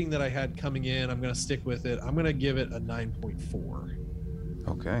rating that I had coming in, I'm going to stick with it. I'm going to give it a 9.4.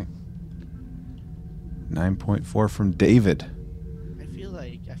 Okay. 9.4 from David. I feel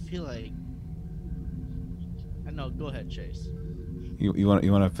like I know, go ahead, Chase. You want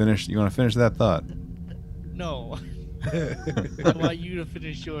to finish that thought? No. I want you to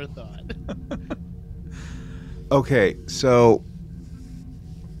finish your thought. Okay, so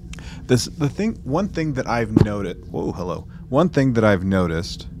one thing that I've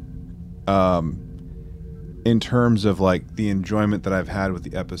noticed in terms of like the enjoyment that I've had with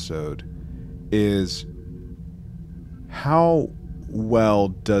the episode is how well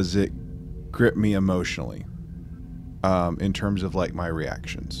does it grip me emotionally, in terms of like my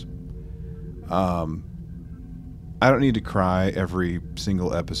reactions. I don't need to cry every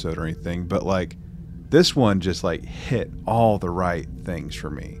single episode or anything, but like this one just like hit all the right things for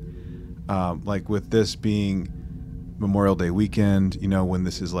me. Like with this being Memorial Day weekend, you know, when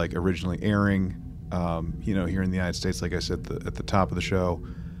this is like originally airing, you know, here in the United States, like I said at the top of the show,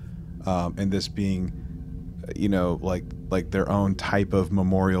 and this being, you know, like their own type of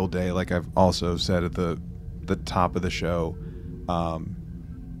Memorial Day, like I've also said at the top of the show,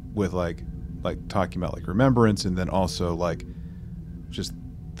 with like talking about like remembrance, and then also like just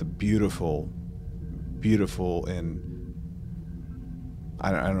the beautiful and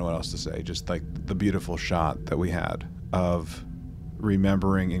I don't know what else to say, just like the beautiful shot that we had of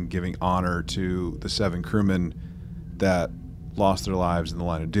remembering and giving honor to the 7 crewmen that lost their lives in the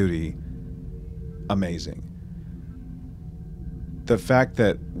line of duty. Amazing. The fact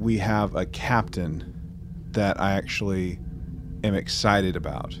that we have a captain that I actually am excited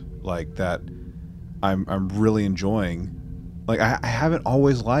about, like that I'm really enjoying. Like I haven't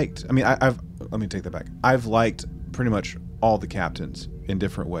always liked, I mean, let me take that back. I've liked pretty much all the captains in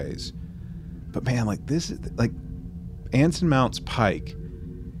different ways. But man, like this is like Anson Mounts Pike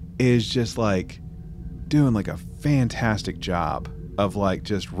is just like doing like a fantastic job of like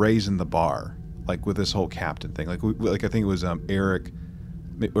just raising the bar, like with this whole captain thing. Like like I think it was Eric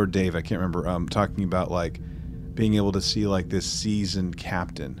or Dave, I can't remember, talking about like being able to see like this seasoned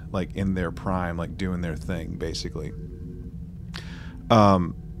captain like in their prime, like doing their thing basically.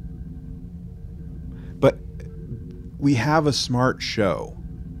 But we have a smart show.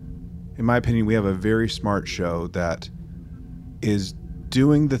 In my opinion, we have a very smart show that is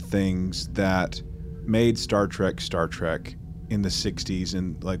doing the things that made Star Trek in the 60s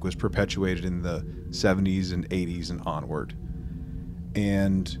and like was perpetuated in the 70s and 80s and onward.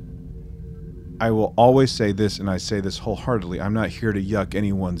 And I will always say this, and I say this wholeheartedly, I'm not here to yuck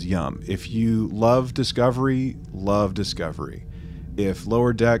anyone's yum. If you love Discovery, love Discovery. If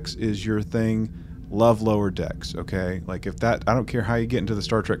Lower Decks is your thing, love Lower Decks, okay? Like if that, I don't care how you get into the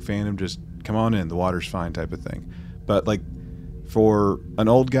Star Trek fandom, just come on in, the water's fine type of thing. But like for an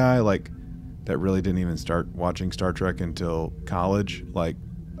old guy like that really didn't even start watching Star Trek until college, like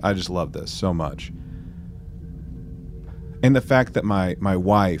I just love this so much. And the fact that my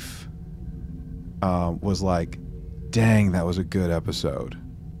wife was like, dang, that was a good episode.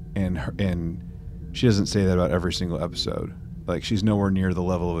 And she doesn't say that about every single episode. Like she's nowhere near the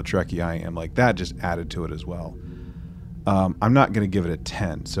level of a Trekkie I am. Like that just added to it as well. I'm not going to give it a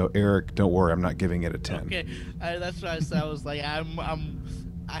 10. So Eric, don't worry, I'm not giving it a 10. Okay, that's what I said. I was like, I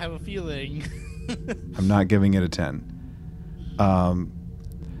have a feeling. I'm not giving it a 10.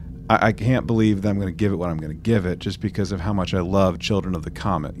 I can't believe that I'm going to give it what I'm going to give it just because of how much I love Children of the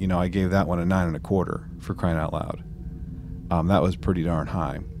Comet. You know, I gave that one a 9.25 for crying out loud. That was pretty darn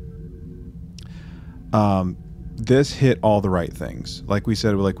high. This hit all the right things. Like we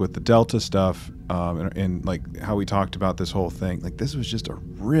said, like with the Delta stuff, and like how we talked about this whole thing. Like this was just a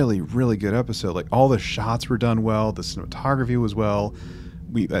really, really good episode. Like all the shots were done well. The cinematography was well.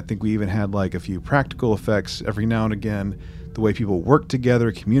 I think we even had like a few practical effects every now and again. The way people worked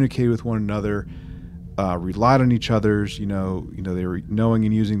together, communicated with one another, relied on each other's, you know, they were knowing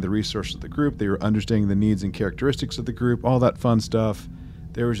and using the resources of the group. They were understanding the needs and characteristics of the group, all that fun stuff.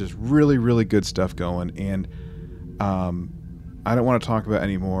 There was just really, really good stuff going. And I don't want to talk about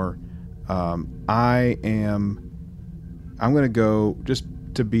anymore. I'm going to go, just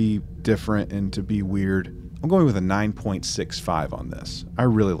to be different and to be weird, I'm going with a 9.65 on this. I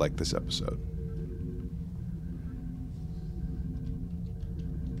really like this episode.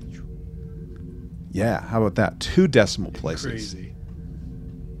 Yeah, how about that? 2 decimal places. Crazy.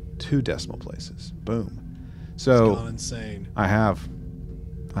 2 decimal places. Boom. So it's gone insane. I have.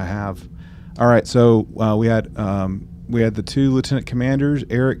 All right, so we had the 2 lieutenant commanders.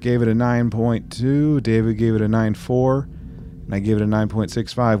 Eric gave it a 9.2. David gave it a 9.4, and I gave it a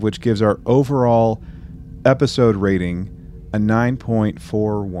 9.65, which gives our overall episode rating a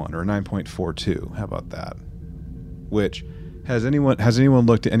 9.41 or 9.42. How about that? Which has anyone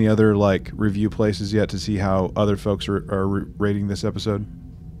looked at any other like review places yet to see how other folks are rating this episode?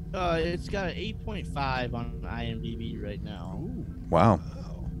 It's got an 8.5 on IMDb right now. Ooh. Wow.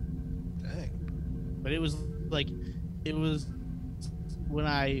 Dang. But it was when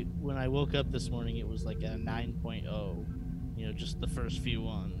I woke up this morning, it was like a 9.0. You know, just the first few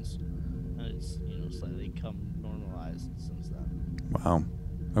ones. And it's, you know, slightly come normalized since then. Wow.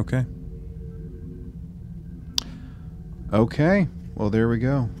 Okay. Okay. Well, there we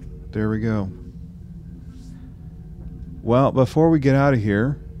go. Well, before we get out of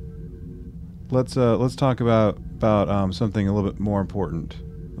here, let's talk about something a little bit more important.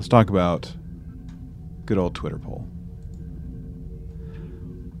 Let's talk about good old Twitter poll.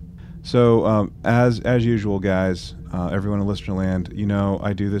 So, as usual, guys, everyone in Listenerland, you know,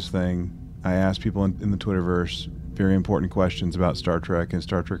 I do this thing. I ask people in the Twitterverse very important questions about Star Trek and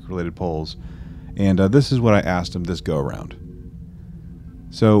Star Trek-related polls. And this is what I asked them this go-around.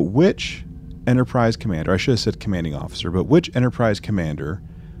 So, which Enterprise commander, I should have said commanding officer, but which Enterprise commander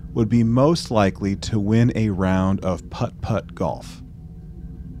would be most likely to win a round of putt-putt golf?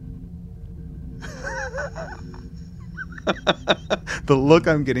 The look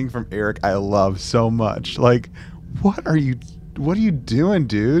I'm getting from Eric, I love so much. Like, what are you doing,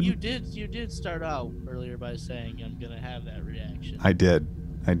 dude? You did start out earlier by saying I'm gonna have that reaction. I did.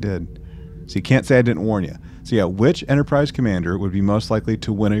 So you can't say I didn't warn you. So yeah, which Enterprise commander would be most likely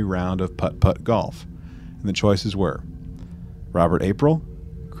to win a round of putt-putt golf? And the choices were Robert April,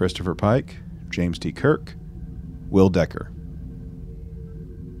 Christopher Pike, James T. Kirk, Will Decker.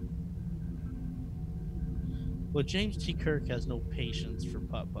 Well, James T. Kirk has no patience for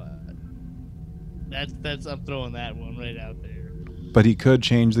putt-putt. That's I'm throwing that one right out there. But he could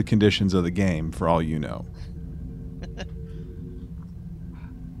change the conditions of the game, for all you know.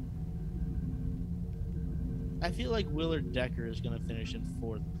 I feel like Willard Decker is going to finish in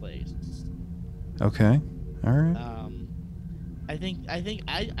 4th place. Okay. All right. I think I'm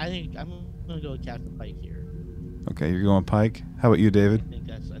going to go with Captain Pike here. Okay, you're going Pike. How about you, David? I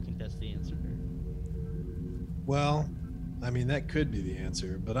think that's the answer. Well, I mean, that could be the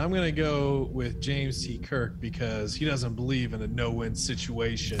answer, but I'm going to go with James T. Kirk because he doesn't believe in a no-win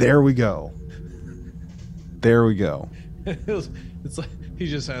situation. There we go. It's like he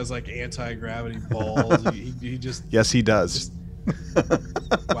just has like anti-gravity balls. he just Yes, he does.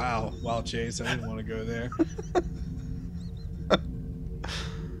 wow, Chase, I didn't want to go there.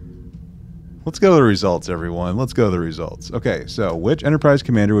 Let's go to the results, everyone. Let's go to the results. Okay, so which Enterprise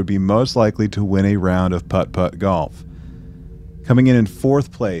commander would be most likely to win a round of putt-putt golf? Coming in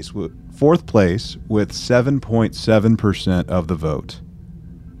 4th place with 7.7% of the vote.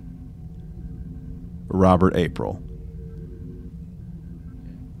 Robert April.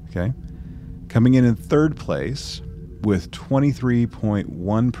 Okay. Coming in 3rd place with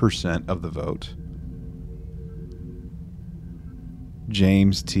 23.1% of the vote.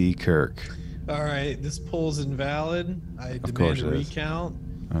 James T. Kirk. All right, this poll's invalid. I demand a recount.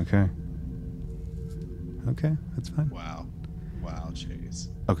 Okay, that's fine. Wow, Chase.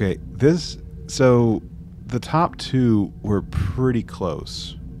 Okay, so the top 2 were pretty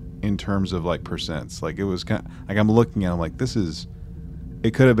close in terms of like percents. Like it was kind of, like I'm looking at them like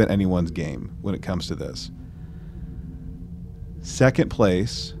it could have been anyone's game when it comes to this. 2nd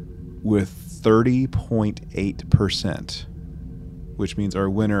place with 30.8%, which means our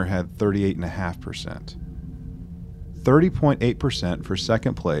winner had 38.5%. 30.8% for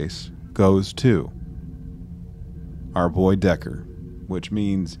 2nd place goes to our boy Decker, which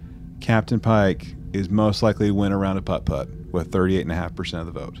means Captain Pike is most likely to win a round of putt-putt with 38.5% of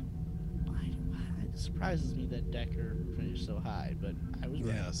the vote. It surprises me that Decker finished so high, but I was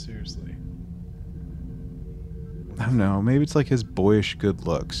right. Yeah, seriously. I don't know. Maybe it's like his boyish good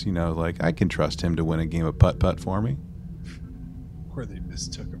looks. You know, like I can trust him to win a game of putt-putt for me. Or they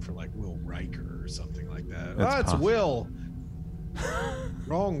mistook him for like Will Riker or something like that. That's it's Will.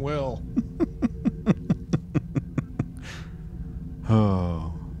 Wrong Will.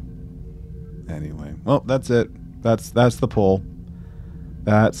 Oh. Anyway, well, that's it. That's the poll.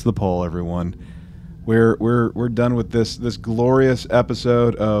 That's the poll, everyone. We're done with this glorious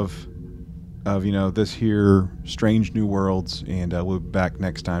episode of this here Strange New Worlds, and we'll be back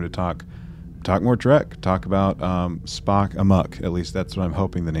next time to talk more Trek. Talk about Spock Amok. At least that's what I'm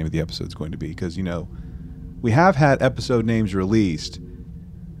hoping the name of the episode is going to be, because we have had episode names released,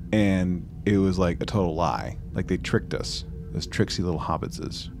 and it was like a total lie. Like they tricked us. Those tricksy little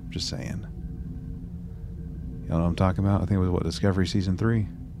hobbitses. Just saying. You know what I'm talking about? I think it was Discovery Season 3.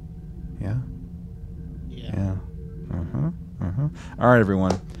 Yeah. Yeah. All right,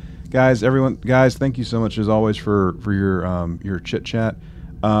 everyone. Guys, thank you so much as always for your chit chat.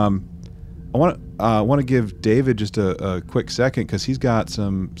 I want to give David just a quick second because he's got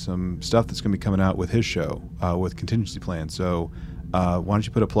some stuff that's going to be coming out with his show with Contingency Plan. So why don't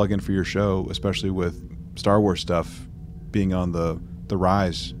you put a plug in for your show, especially with Star Wars stuff being on the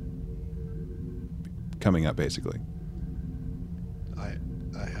rise coming up, basically. I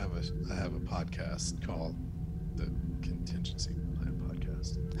have a podcast called the Contingency Plan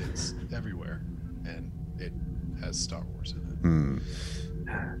Podcast. It's everywhere, and it has Star Wars in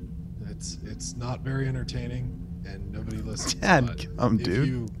it. It's not very entertaining, and nobody listens. Dad,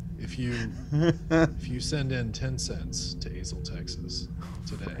 dude. If you send in 10 cents to Azle, Texas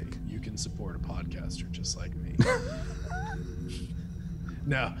today, you can support a podcaster just like me.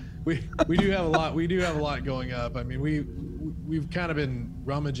 No, we do have a lot. We do have a lot going up. I mean, we've kind of been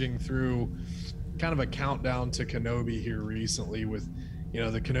rummaging through kind of a countdown to Kenobi here recently with,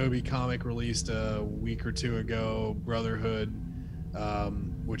 the Kenobi comic released a week or two ago, Brotherhood,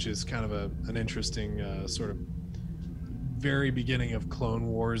 which is kind of an interesting sort of very beginning of Clone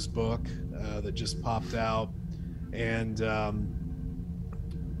Wars book that just popped out, and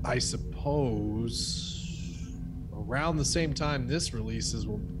I suppose around the same time this releases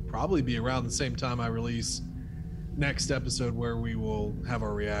will probably be around the same time I release next episode, where we will have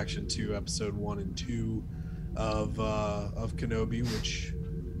our reaction to episode 1 and 2 of Kenobi, which,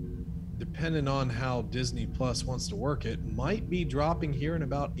 depending on how Disney Plus wants to work it, might be dropping here in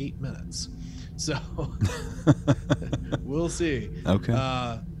about 8 minutes. So we'll see. Okay.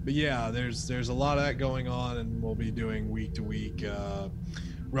 But yeah, there's a lot of that going on, and we'll be doing week to week,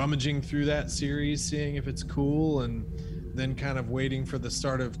 rummaging through that series, seeing if it's cool, and then kind of waiting for the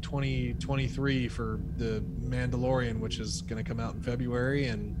start of 2023 for the Mandalorian, which is going to come out in February,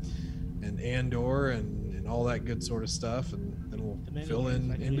 and Andor and all that good sort of stuff, and then we'll fill in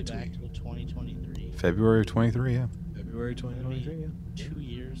between. Back till 2023. February of 23, yeah. February 2023, yeah. 2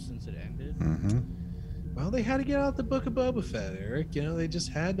 years since it ended. Mm-hmm. Well, they had to get out the Book of Boba Fett, Eric. You know, they just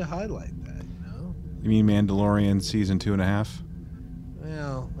had to highlight that, you know? You mean Mandalorian season 2.5?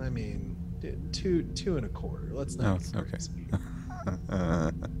 Well, I mean, two and a quarter. Let's not be crazy.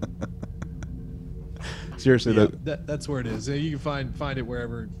 Seriously, Yeah, that's where it is. You can find it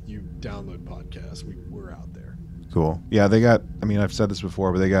wherever you download podcasts. We're out there. cool. Yeah, they got, I mean, I've said this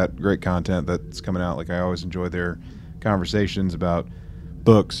before, but they got great content that's coming out. Like, I always enjoy their conversations about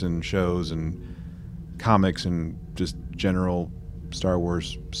books and shows and comics and just general Star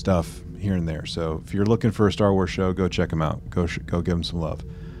Wars stuff here and there. So if you're looking for a Star Wars show, go check them out. Go give them some love.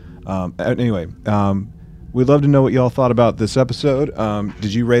 Anyway, we'd love to know what y'all thought about this episode.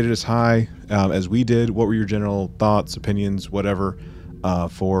 Did you rate it as high as we did? What were your general thoughts, opinions, whatever,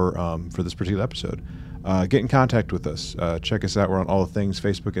 for this particular episode? Get in contact with us. Check us out. We're on all the things,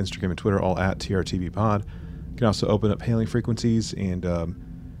 Facebook, Instagram, and Twitter, all at TRTVPod. You can also open up hailing frequencies and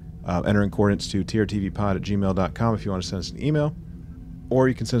enter in coordinates to trtvpod@gmail.com if you want to send us an email. Or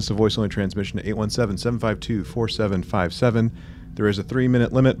you can send us a voice-only transmission to 817-752-4757. There is a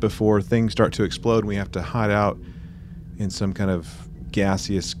 3-minute limit before things start to explode and we have to hide out in some kind of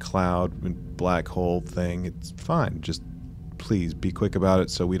gaseous cloud and black hole thing. It's fine. Just please be quick about it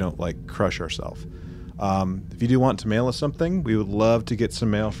so we don't, like, crush ourselves. If you do want to mail us something, we would love to get some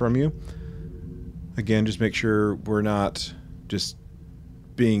mail from you. Again, just make sure we're not just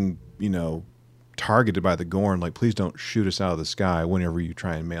being, targeted by the Gorn. Like, please don't shoot us out of the sky whenever you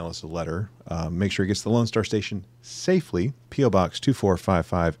try and mail us a letter. Make sure it gets to the Lone Star Station safely. P.O. Box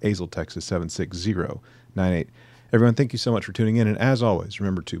 2455, Azle, Texas 76098. Everyone, thank you so much for tuning in. And as always,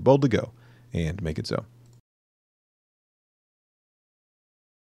 remember to boldly go and make it so.